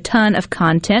can get a ton of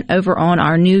content over on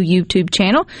our new YouTube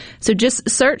channel. So just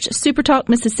search Super Talk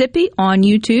Mississippi on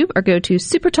YouTube or go to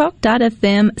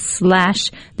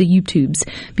supertalk.fm/the YouTubes.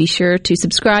 Be sure to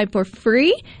subscribe for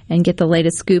free and get the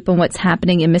latest scoop on what's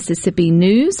happening in Mississippi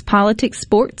news, politics,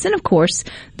 sports, and of course,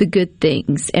 the good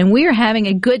things. And we are having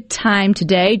a good time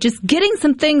today, just getting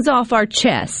some things off our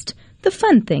chest. The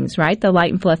fun things, right? The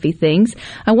light and fluffy things.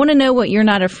 I want to know what you're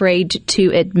not afraid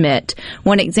to admit.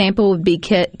 One example would be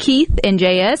Keith and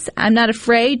JS. I'm not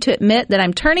afraid to admit that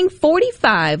I'm turning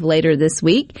 45 later this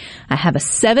week. I have a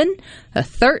 7, a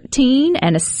 13,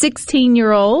 and a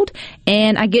 16-year-old,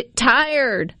 and I get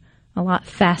tired a lot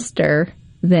faster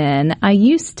than I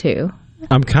used to.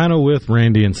 I'm kind of with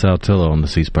Randy and Saltillo on the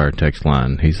C-Spire text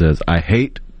line. He says, I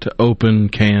hate to open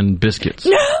canned biscuits.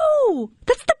 No!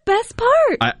 That's the best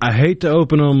part. I hate to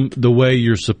open them the way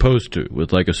you're supposed to,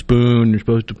 with like a spoon. You're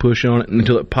supposed to push on it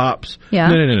until it pops. Yeah.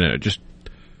 No. Just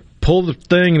pull the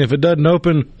thing, and if it doesn't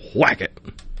open, whack it.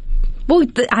 Well,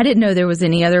 I didn't know there was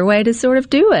any other way to sort of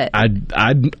do it. I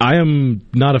am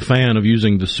not a fan of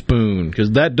using the spoon,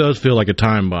 because that does feel like a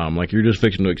time bomb, like you're just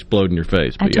fixing to explode in your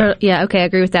face. But yeah, okay, I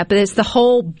agree with that. But it's the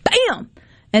whole bam,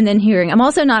 and then hearing. I'm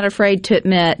also not afraid to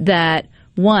admit that,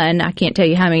 one, I can't tell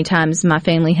you how many times my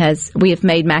family we have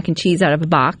made mac and cheese out of a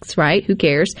box, right? Who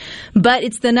cares? But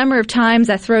it's the number of times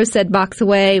I throw said box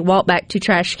away, walk back to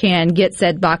trash can, get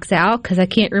said box out, because I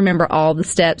can't remember all the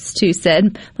steps to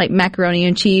said, like macaroni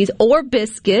and cheese or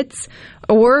biscuits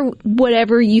or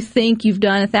whatever you think you've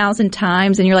done 1,000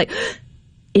 times, and you're like,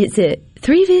 is it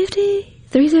 $3.50?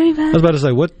 $3.75? I was about to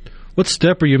say, What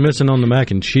step are you missing on the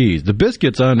mac and cheese? The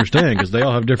biscuits I understand because they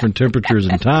all have different temperatures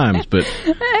and times, but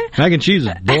mac and cheese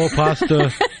is boil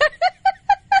pasta,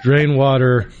 drain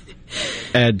water,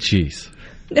 add cheese.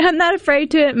 I'm not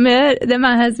afraid to admit that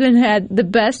my husband had the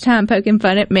best time poking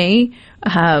fun at me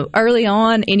early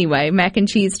on. Anyway, mac and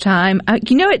cheese time.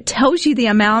 It tells you the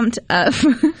amount of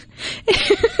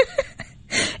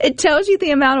it tells you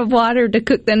the amount of water to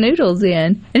cook the noodles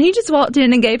in. And he just walked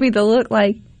in and gave me the look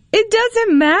like, it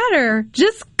doesn't matter.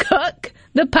 Just cook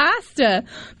the pasta,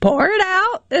 pour it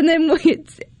out, and then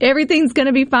everything's going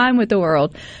to be fine with the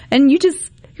world. And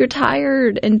you're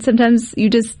tired, and sometimes you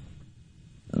just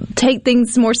take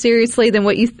things more seriously than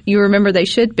what you remember they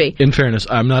should be. In fairness,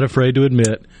 I'm not afraid to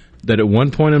admit that at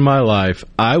one point in my life,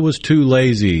 I was too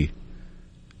lazy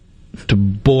to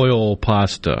boil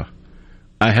pasta.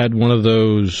 I had one of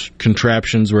those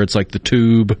contraptions where it's like the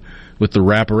tube with the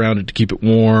wrap around it to keep it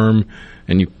warm,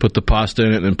 and you put the pasta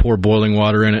in it and then pour boiling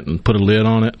water in it and put a lid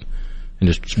on it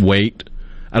and just wait.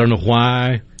 I don't know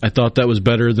why I thought that was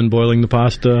better than boiling the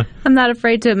pasta. I'm not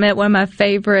afraid to admit one of my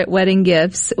favorite wedding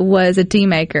gifts was a tea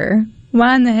maker.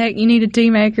 Why in the heck you need a tea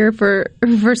maker for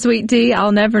sweet tea?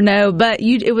 I'll never know. But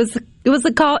it was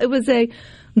a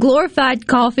glorified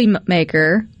coffee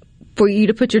maker for you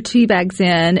to put your tea bags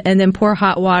in and then pour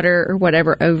hot water or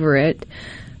whatever over it.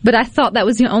 But I thought that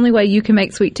was the only way you can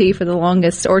make sweet tea for the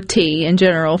longest, or tea in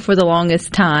general, for the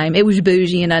longest time. It was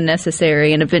bougie and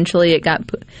unnecessary, and eventually it got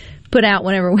put out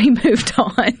whenever we moved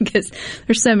on because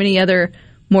there's so many other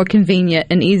more convenient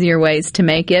and easier ways to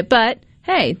make it. But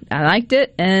hey, I liked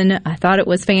it, and I thought it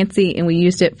was fancy, and we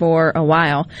used it for a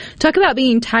while. Talk about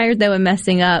being tired, though, and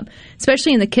messing up,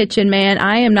 especially in the kitchen, man.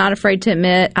 I am not afraid to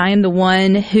admit I am the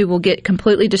one who will get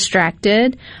completely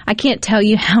distracted. I can't tell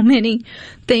you how many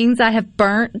things I have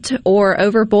burnt or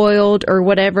overboiled or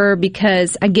whatever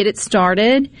because I get it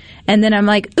started, and then I'm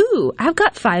like, ooh, I've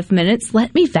got 5 minutes.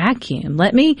 Let me vacuum.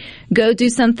 Let me go do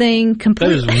something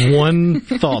completely. That is one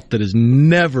thought that has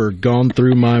never gone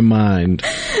through my mind,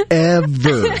 ever.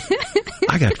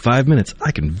 I got 5 minutes.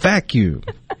 I can vacuum.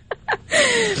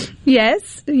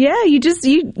 Yes. Yeah, you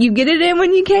get it in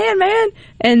when you can, man.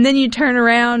 And then you turn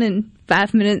around and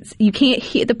 5 minutes, you can't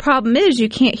hear. The problem is you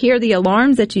can't hear the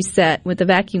alarms that you set with the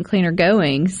vacuum cleaner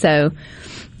going. So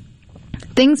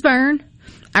things burn.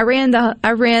 I ran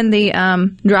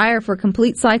the dryer for a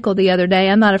complete cycle the other day.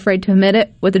 I'm not afraid to admit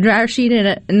it. With a dryer sheet in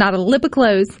it, and not a lip of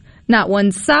clothes, not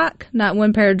one sock, not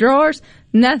one pair of drawers,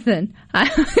 nothing.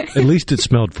 At least it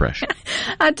smelled fresh.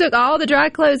 I took all the dry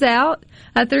clothes out.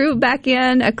 I threw back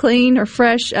in a clean or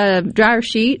fresh dryer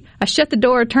sheet. I shut the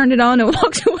door, turned it on, and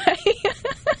walked away.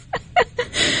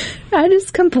 I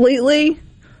just completely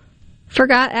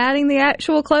forgot adding the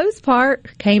actual clothes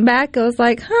part. Came back, I was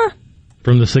like, huh.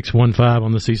 From the 615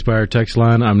 on the C Spire text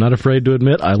line, I'm not afraid to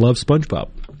admit I love SpongeBob.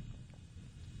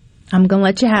 I'm going to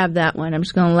let you have that one. I'm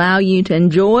just going to allow you to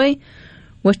enjoy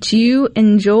what you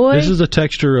enjoy. This is a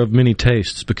texture of many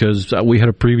tastes because we had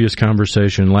a previous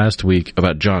conversation last week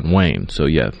about John Wayne. So,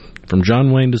 yeah, from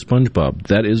John Wayne to SpongeBob,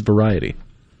 that is variety.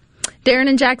 Darren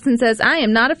in Jackson says, I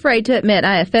am not afraid to admit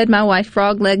I have fed my wife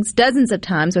frog legs dozens of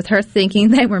times with her thinking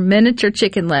they were miniature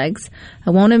chicken legs. I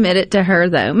won't admit it to her,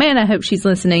 though. Man, I hope she's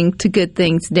listening to good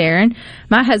things, Darren.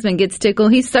 My husband gets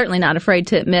tickled. He's certainly not afraid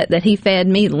to admit that he fed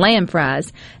me lamb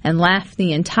fries and laughed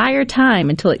the entire time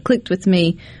until it clicked with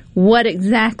me what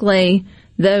exactly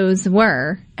those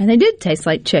were. And they did taste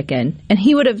like chicken. And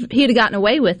he'd have gotten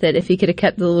away with it if he could have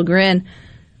kept the little grin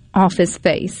off his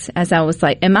face as I was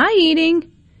like, am I eating?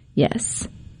 Yes.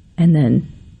 And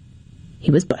then he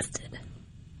was busted.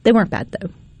 They weren't bad, though.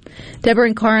 Deborah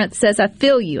in Corinth says, I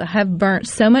feel you. I have burnt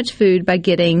so much food by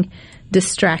getting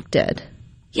distracted.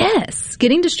 Yes.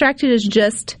 Getting distracted is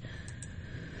just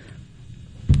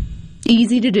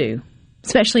easy to do,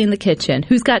 especially in the kitchen.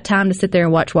 Who's got time to sit there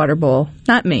and watch water boil?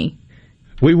 Not me.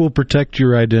 We will protect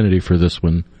your identity for this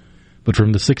one, but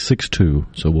from the 662,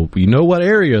 so we know what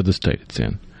area of the state it's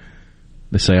in.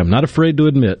 They say, I'm not afraid to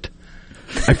admit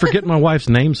I forget my wife's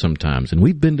name sometimes, and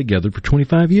we've been together for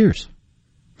 25 years.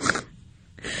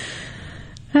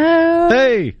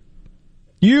 Hey,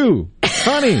 you,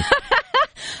 honey.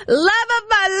 Love of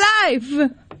my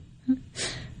life.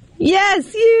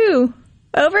 Yes, you,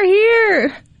 over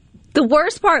here. The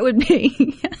worst part would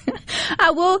be,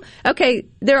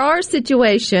 there are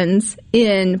situations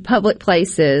in public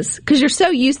places, because you're so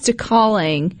used to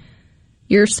calling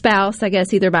your spouse, I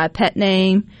guess, either by a pet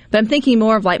name. But I'm thinking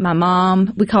more of like my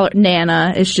mom. We call her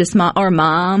Nana. It's just or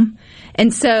mom.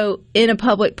 And so in a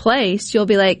public place, you'll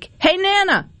be like, hey,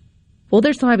 Nana. Well,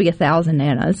 there's probably 1,000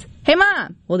 Nanas. Hey,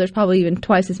 Mom. Well, there's probably even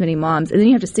twice as many moms. And then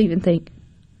you have to sit and think,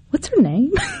 what's her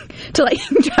name? To like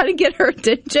try to get her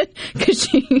attention because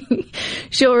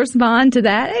she'll respond to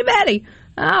that. Hey, Betty.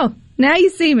 Oh, now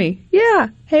you see me. Yeah.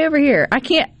 Hey, over here. I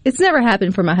can't. It's never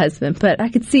happened for my husband, but I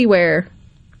could see where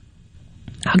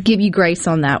I'll give you grace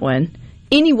on that one.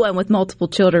 Anyone with multiple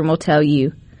children will tell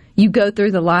you. You go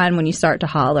through the line when you start to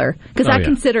holler. Because I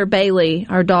consider Bailey,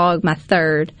 our dog, my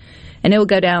third. And it will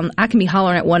go down. I can be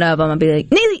hollering at one of them. I'll be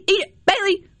like, Neely, eat it.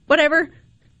 Bailey, whatever.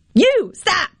 You,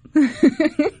 stop.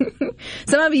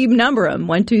 Some of you number them.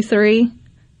 1, 2, 3.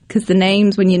 Because the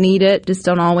names, when you need it, just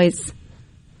don't always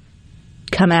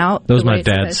come out. That was my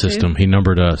dad's system. He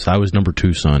numbered us. I was number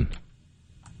 2 son.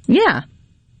 Yeah.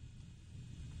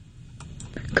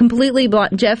 Completely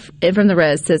blind. Jeff from the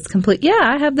Res says complete. Yeah,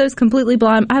 I have those completely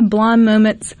blind. I have blind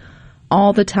moments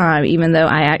all the time, even though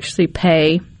I actually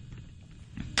pay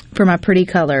for my pretty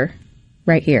color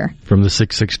right here. From the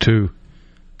 662.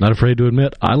 Not afraid to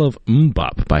admit, I love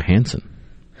Mbop by Hanson.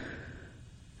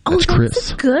 That's Chris.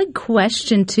 That's a good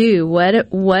question, too.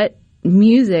 What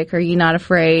music are you not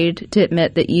afraid to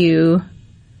admit that you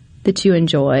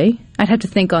enjoy? I'd have to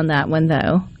think on that one,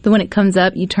 though. When it comes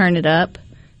up, you turn it up.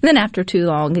 Then after too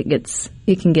long,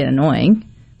 it can get annoying.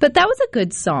 But that was a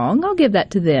good song. I'll give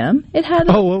that to them. It had.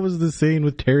 What was the scene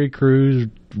with Terry Crews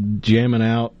jamming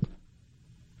out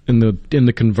in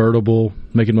the convertible,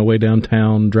 making my way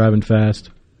downtown, driving fast?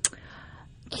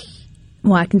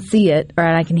 Well, I can see it, or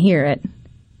I can hear it.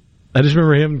 I just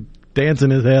remember him dancing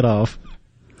his head off.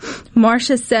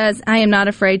 Marcia says, I am not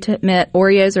afraid to admit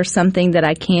Oreos are something that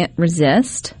I can't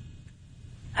resist.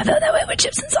 I felt that way with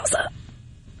chips and salsa.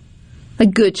 A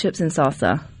good chips and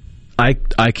salsa. I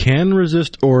can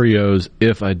resist Oreos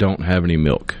if I don't have any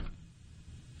milk.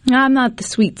 I'm not the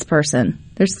sweets person.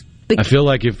 I feel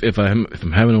like if I'm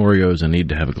having Oreos, I need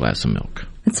to have a glass of milk.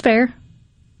 That's fair.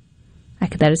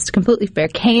 That is completely fair.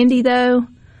 Candy, though,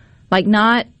 like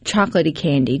not chocolatey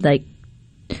candy, like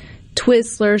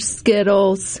Twizzlers,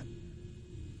 Skittles,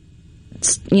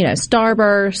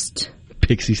 Starburst,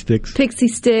 Pixie Sticks,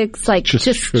 like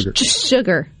just sugar. Just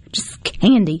sugar, just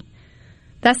candy.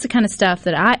 That's the kind of stuff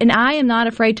that I am not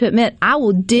afraid to admit. I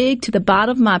will dig to the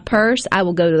bottom of my purse. I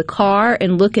will go to the car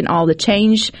and look in all the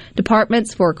change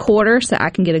departments for a quarter so I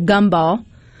can get a gumball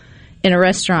in a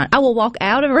restaurant. I will walk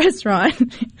out of a restaurant,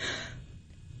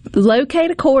 locate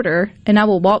a quarter, and I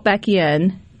will walk back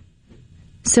in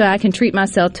so I can treat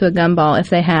myself to a gumball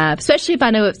if they have, especially if I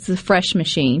know it's a fresh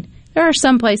machine. There are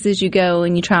some places you go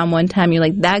and you try them one time, you're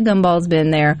like, that gumball's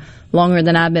been there longer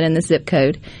than I've been in the zip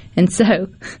code. And so,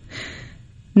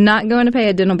 not going to pay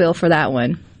a dental bill for that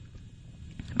one.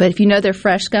 But if you know they're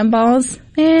fresh gumballs,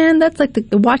 man, that's like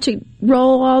watch it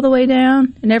roll all the way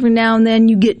down, and every now and then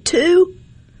you get 2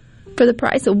 for the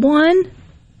price of 1.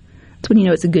 That's when you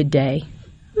know it's a good day.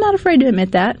 I'm not afraid to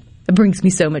admit that. It brings me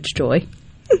so much joy.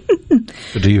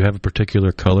 But do you have a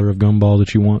particular color of gumball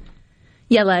that you want?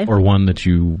 Yellow. Or one that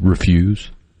you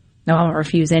refuse? No, I don't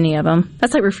refuse any of them.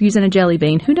 That's like refusing a jelly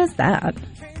bean. Who does that?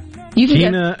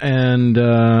 Tina and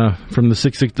from the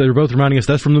 6-6, they're both reminding us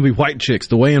that's from the movie White Chicks,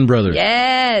 the Wayans brothers.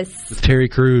 Yes. With Terry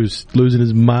Crews losing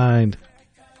his mind.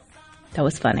 That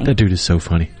was funny. That dude is so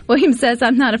funny. William says,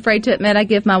 I'm not afraid to admit I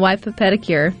give my wife a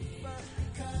pedicure.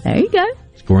 There you go.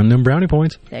 Scoring them brownie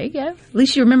points. There you go. At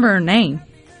least you remember her name.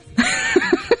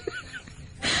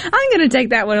 I'm going to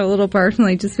take that one a little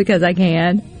personally just because I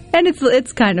can. And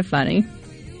it's kind of funny.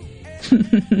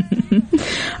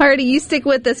 Alrighty, you stick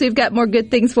with us. We've got more good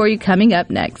things for you coming up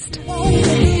next.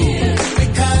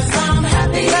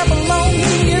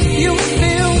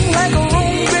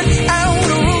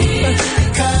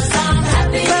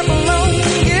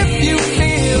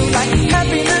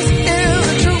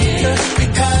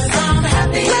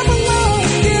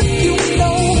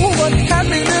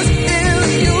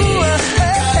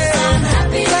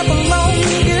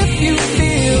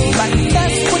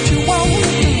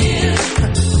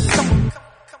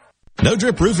 No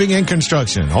Drip Roofing and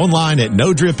Construction. Online at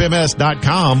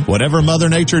NoDripMS.com. Whatever Mother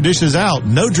Nature dishes out,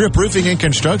 No Drip Roofing and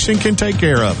Construction can take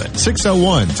care of it.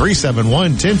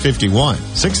 601-371-1051.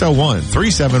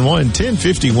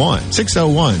 601-371-1051.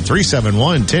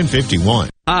 601-371-1051.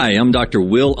 Hi, I'm Dr.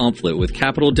 Will Umflett with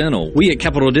Capital Dental. We at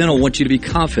Capital Dental want you to be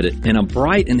confident in a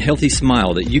bright and healthy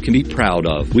smile that you can be proud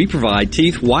of. We provide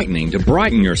teeth whitening to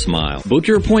brighten your smile. Book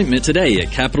your appointment today at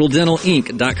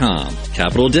CapitalDentalInc.com.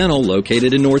 Capital Dental,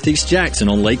 located in Northeast Jackson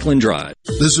on Lakeland Drive.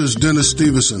 This is Dennis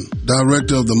Stevenson,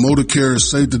 Director of the Motor Carrier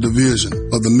Safety Division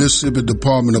of the Mississippi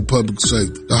Department of Public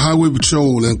Safety. The Highway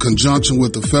Patrol, in conjunction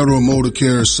with the Federal Motor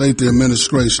Carrier Safety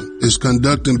Administration, is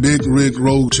conducting big rig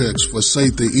road checks for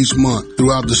safety each month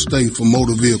throughout the state for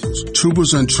motor vehicles.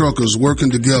 Troopers and truckers working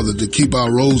together to keep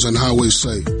our roads and highways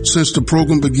safe. Since the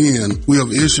program began, we have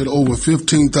issued over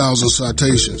 15,000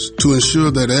 citations to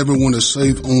ensure that everyone is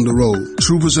safe on the road.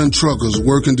 Troopers and truckers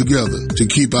working together to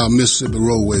keep our Mississippi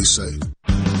roadways safe.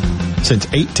 Since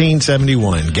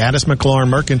 1871, Gaddis McLaurin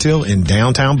Mercantile in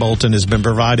downtown Bolton has been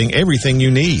providing everything you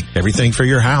need. Everything for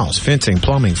your house, fencing,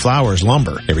 plumbing, flowers,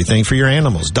 lumber. Everything for your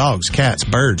animals, dogs, cats,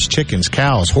 birds, chickens,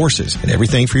 cows, horses. And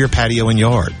everything for your patio and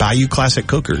yard. Bayou Classic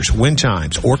cookers, wind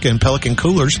chimes, Orca and Pelican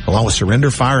coolers, along with Surrender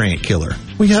Fire Ant Killer.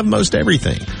 We have most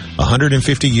everything.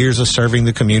 150 years of serving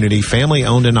the community, family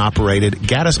owned and operated.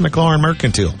 Gaddis McLaurin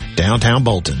Mercantile, downtown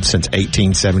Bolton since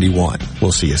 1871.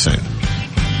 We'll see you soon.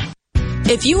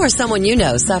 If you or someone you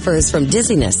know suffers from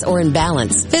dizziness or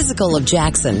imbalance, Physical of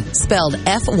Jackson, spelled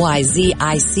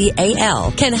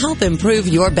F-Y-Z-I-C-A-L, can help improve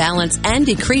your balance and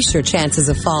decrease your chances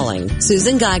of falling.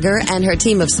 Susan Geiger and her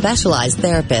team of specialized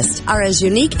therapists are as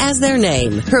unique as their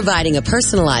name, providing a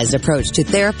personalized approach to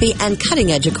therapy and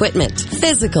cutting-edge equipment.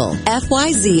 Physical,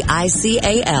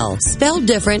 F-Y-Z-I-C-A-L, spelled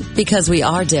different because we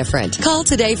are different. Call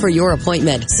today for your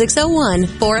appointment,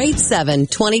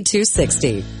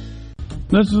 601-487-2260.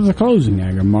 This is the closing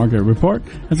agri market report.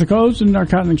 At the close in our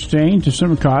cotton exchange,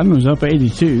 December cotton was up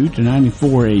 82 to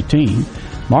 94.18.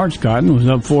 March cotton was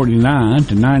up 49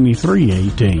 to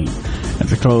 93.18. At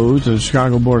the close, the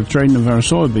Chicago Board of Trade November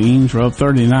soybeans were up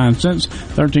 39 cents,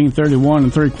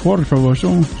 13.31 3/4 per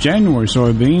bushel. January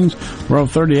soybeans were up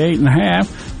 38.5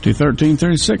 to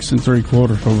 13.36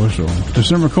 3/4 per bushel.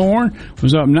 December corn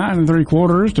was up 9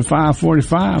 3/4 to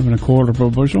 5.45 1/4 per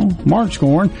bushel. March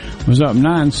corn was up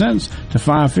 9 cents to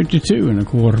 5.52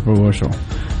 1/4 per bushel.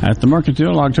 At the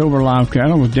mercantile, October live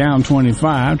cattle was down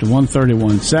 25 to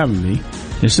 131.70.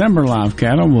 December live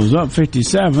cattle was up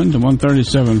 57 to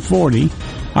 137.40.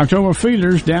 October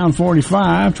feeders down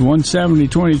 45 to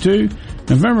 170.22.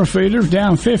 November feeders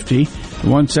down 50 to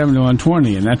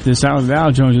 171.20. And at this hour, the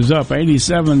Dow Jones is up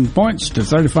 87 points to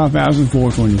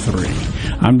 35,423.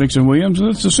 I'm Dixon Williams, and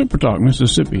it's the Super Talk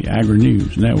Mississippi Agri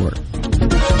News Network.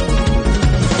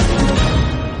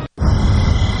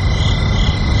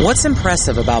 What's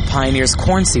impressive about Pioneer's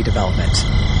corn seed development?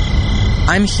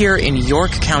 I'm here in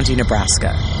York County,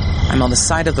 Nebraska. I'm on the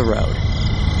side of the road.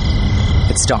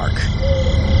 It's dark,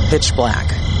 pitch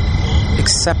black,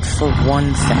 except for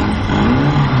one thing.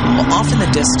 Well, off in the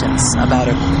distance, about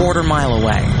a quarter mile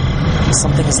away,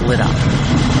 something is lit up.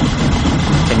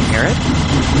 Can you hear it?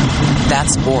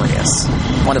 That's Boreas,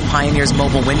 one of Pioneer's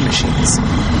mobile wind machines.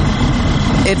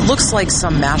 It looks like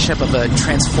some mashup of a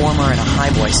transformer and a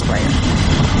highboy sprayer.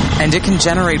 And it can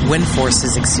generate wind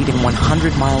forces exceeding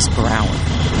 100 miles per hour.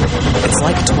 It's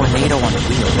like a tornado on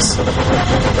wheels.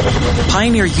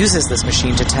 Pioneer uses this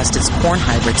machine to test its corn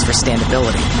hybrids for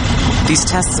standability. These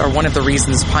tests are one of the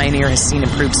reasons Pioneer has seen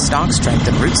improved stalk strength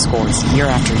and root scores year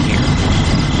after year.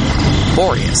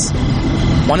 Boreas,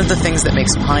 one of the things that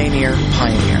makes Pioneer,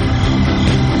 Pioneer.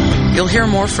 You'll hear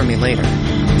more from me later.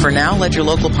 For now, let your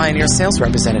local Pioneer sales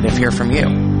representative hear from you.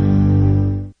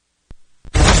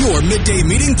 Your midday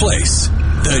meeting place.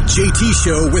 The JT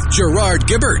Show with Gerard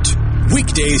Gibbert.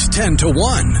 Weekdays 10 to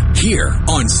 1 here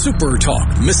on Super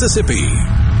Talk Mississippi.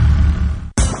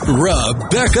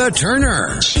 Rebecca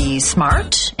Turner. She's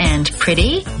smart and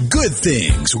pretty. Good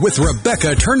Things with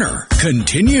Rebecca Turner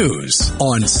continues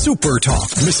on Super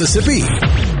Talk Mississippi.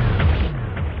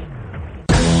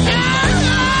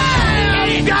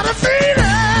 You gotta feed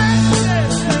it.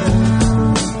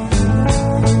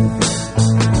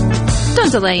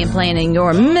 Don't delay in planning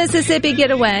your Mississippi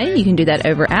getaway. You can do that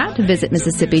over at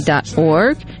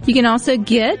visitmississippi.org. You can also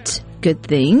get Good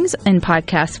Things in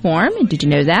podcast form. Did you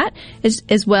know that?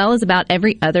 As well as about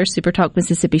every other Super Talk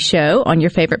Mississippi show on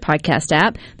your favorite podcast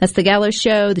app. That's The Gallo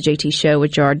Show, The JT Show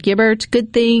with Gerard Gibbert,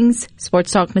 Good Things,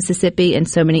 Sports Talk Mississippi, and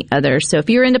so many others. So if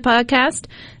you're into podcast,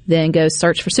 then go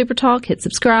search for Super Talk, hit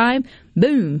subscribe,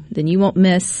 boom, then you won't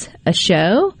miss a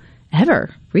show ever,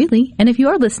 really. And if you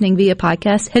are listening via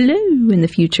podcast, hello in the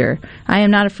future. I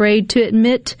am not afraid to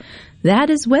admit that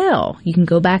as well. You can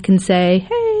go back and say,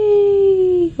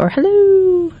 hey, or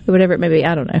hello, or whatever it may be.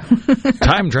 I don't know.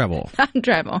 Time travel. Time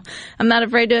travel. I'm not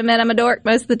afraid to admit I'm a dork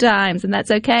most of the times, and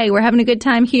that's okay. We're having a good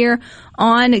time here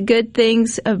on Good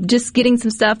Things of just getting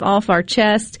some stuff off our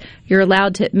chest. You're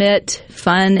allowed to admit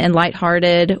fun and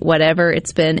lighthearted, whatever.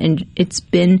 It's been a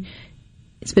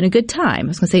good time. I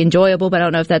was going to say enjoyable, but I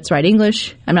don't know if that's right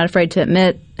English. I'm not afraid to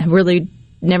admit I really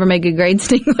never made good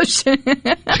grades in English.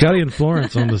 Scotty and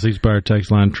Florence on the C Spire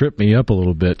text line tripped me up a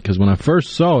little bit because when I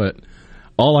first saw it,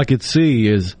 all I could see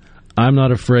is I'm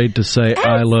not afraid to say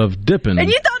I love Dippin'. And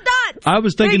you thought dots. I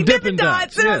was thinking Dippin'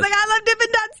 Dots. And I was like, I love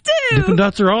Dippin' Dots too. Dippin'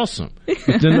 Dots are awesome.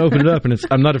 But then open it up and it's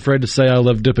I'm not afraid to say I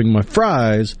love dipping my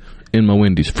fries in my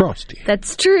Wendy's Frosty.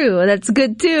 That's true. That's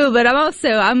good too. But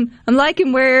I'm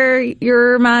liking where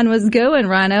your mind was going,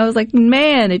 Rhino. I was like,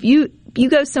 man, if you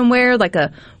go somewhere like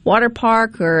a water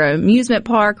park or an amusement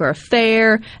park or a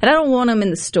fair, and I don't want them in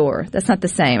the store. That's not the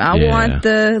same. I want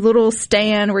the little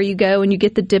stand where you go and you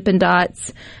get the Dippin'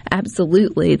 Dots.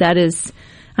 Absolutely. That is,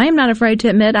 I am not afraid to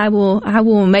admit I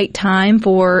will make time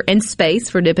for and space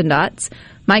for Dippin' Dots.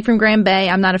 Mike from Grand Bay,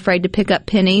 I'm not afraid to pick up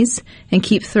pennies and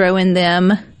keep throwing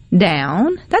them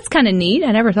down. That's kind of neat.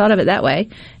 I never thought of it that way.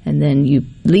 And then you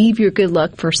leave your good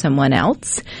luck for someone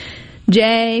else.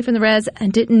 Jay from the Res, I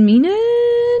didn't mean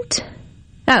it.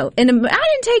 Oh, and I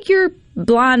didn't take your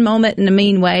blind moment in a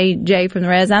mean way, Jay from the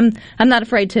Res. I'm not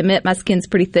afraid to admit my skin's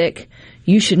pretty thick.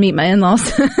 You should meet my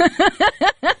in-laws.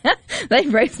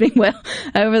 They've raised me well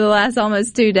over the last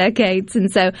almost 2 decades. And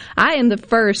so I am the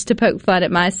first to poke fun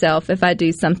at myself if I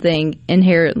do something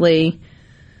inherently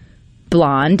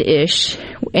blonde-ish,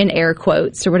 in air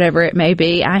quotes or whatever it may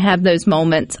be. I have those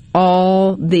moments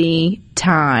all the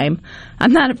time.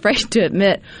 I'm not afraid to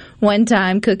admit one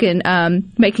time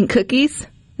making cookies,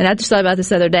 and I just thought about this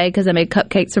the other day because I made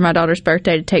cupcakes for my daughter's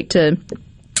birthday to take to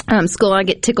school. I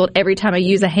get tickled every time I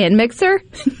use a hand mixer.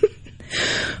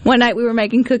 One night we were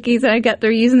making cookies and I got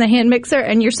through using the hand mixer,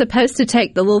 and you're supposed to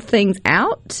take the little things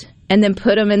out and then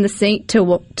put them in the sink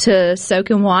to soak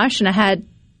and wash, and I had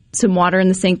some water in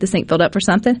the sink filled up for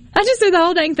something. I just threw the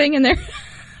whole dang thing in there.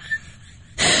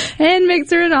 Hand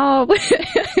mixer and all.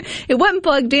 It wasn't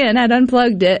plugged in. I'd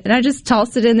unplugged it, and I just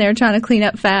tossed it in there trying to clean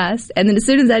up fast. And then as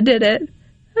soon as I did it,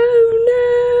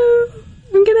 oh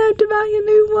no, I'm going to have to buy a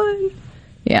new one.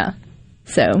 Yeah.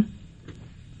 So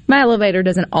my elevator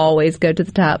doesn't always go to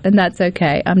the top, and that's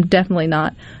okay. I'm definitely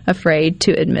not afraid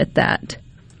to admit that.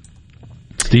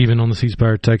 Steven on the C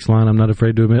Spire text line, I'm not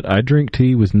afraid to admit I drink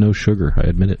tea with no sugar. I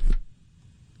admit it.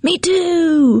 Me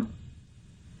too.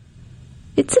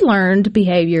 It's a learned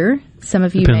behavior. Some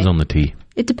of you depends on the tea.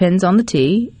 It depends on the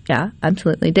tea. Yeah,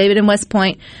 absolutely. David in West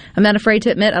Point, I'm not afraid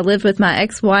to admit I lived with my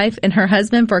ex-wife and her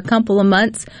husband for a couple of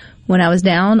months when I was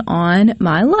down on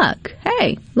my luck.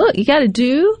 Hey, look, you got to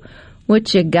do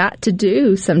what you got to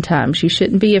do sometimes. You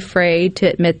shouldn't be afraid to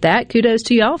admit that. Kudos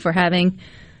to y'all for having,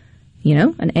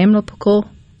 an amicable,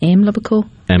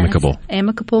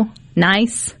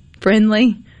 nice,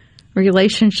 friendly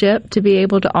relationship to be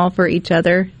able to offer each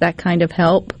other that kind of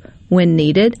help when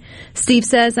needed. Steve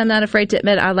says, I'm not afraid to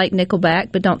admit I like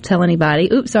Nickelback, but don't tell anybody.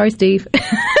 Oops, sorry, Steve.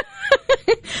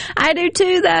 I do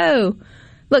too, though.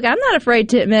 Look, I'm not afraid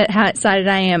to admit how excited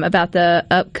I am about the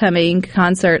upcoming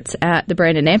concerts at the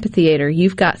Brandon Amphitheater.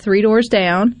 You've got Three Doors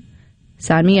Down,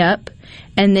 sign me up,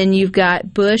 and then you've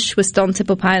got Bush with Stone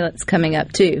Temple Pilots coming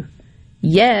up too.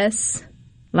 Yes,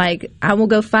 I will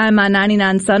go find my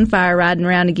 99 Sunfire riding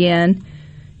around again,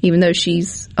 even though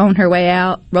she's on her way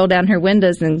out, roll down her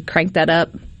windows and crank that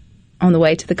up on the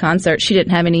way to the concert. She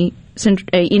didn't have any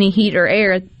heat or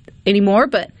air anymore,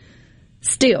 but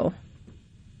still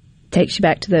takes you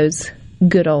back to those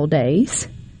good old days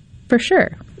for sure.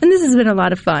 And this has been a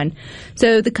lot of fun.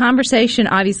 So the conversation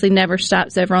obviously never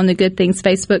stops over on the Good Things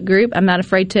Facebook group. I'm not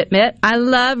afraid to admit I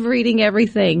love reading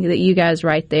everything that you guys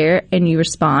write there and you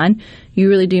respond. You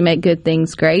really do make Good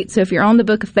Things great. So if you're on the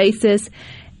Book of Faces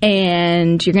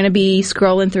and you're going to be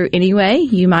scrolling through anyway,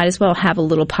 you might as well have a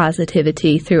little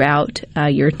positivity throughout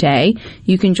your day.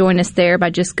 You can join us there by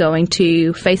just going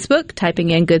to Facebook, typing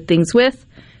in Good Things With.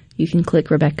 You can click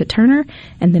Rebecca Turner,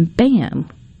 and then bam,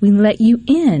 we let you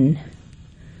in.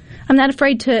 I'm not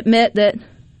afraid to admit that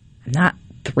I'm not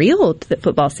thrilled that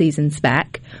football season's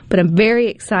back, but I'm very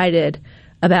excited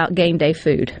about game day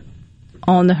food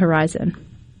on the horizon.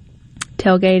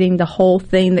 Tailgating, the whole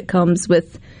thing that comes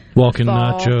with walking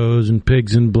nachos and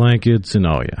pigs in blankets and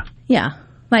oh yeah. Yeah.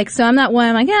 So I'm not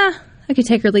one, I'm like, I could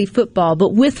take or leave football.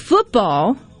 But with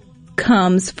football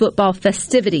comes football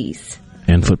festivities.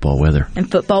 And football weather.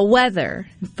 And football weather.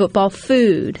 And football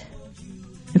food.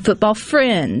 And football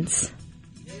friends.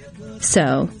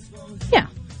 So, yeah,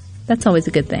 that's always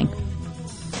a good thing.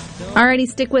 Alrighty,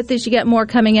 stick with us. You got more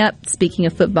coming up. Speaking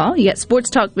of football, you got Sports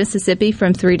Talk Mississippi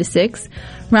from 3 to 6.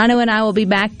 Rhino and I will be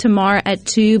back tomorrow at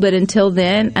 2, but until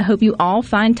then, I hope you all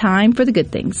find time for the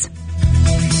good things.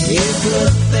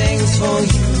 Good things for you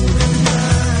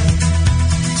tonight.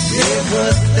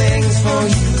 Good things for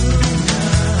you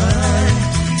tonight.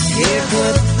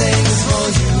 Good things for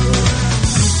you.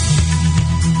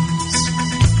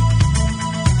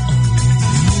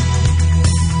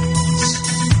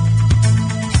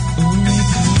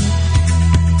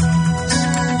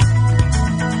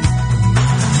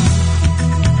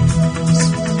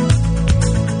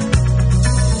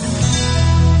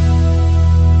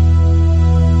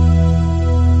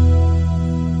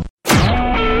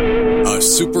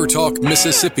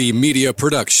 Mississippi Media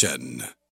Production.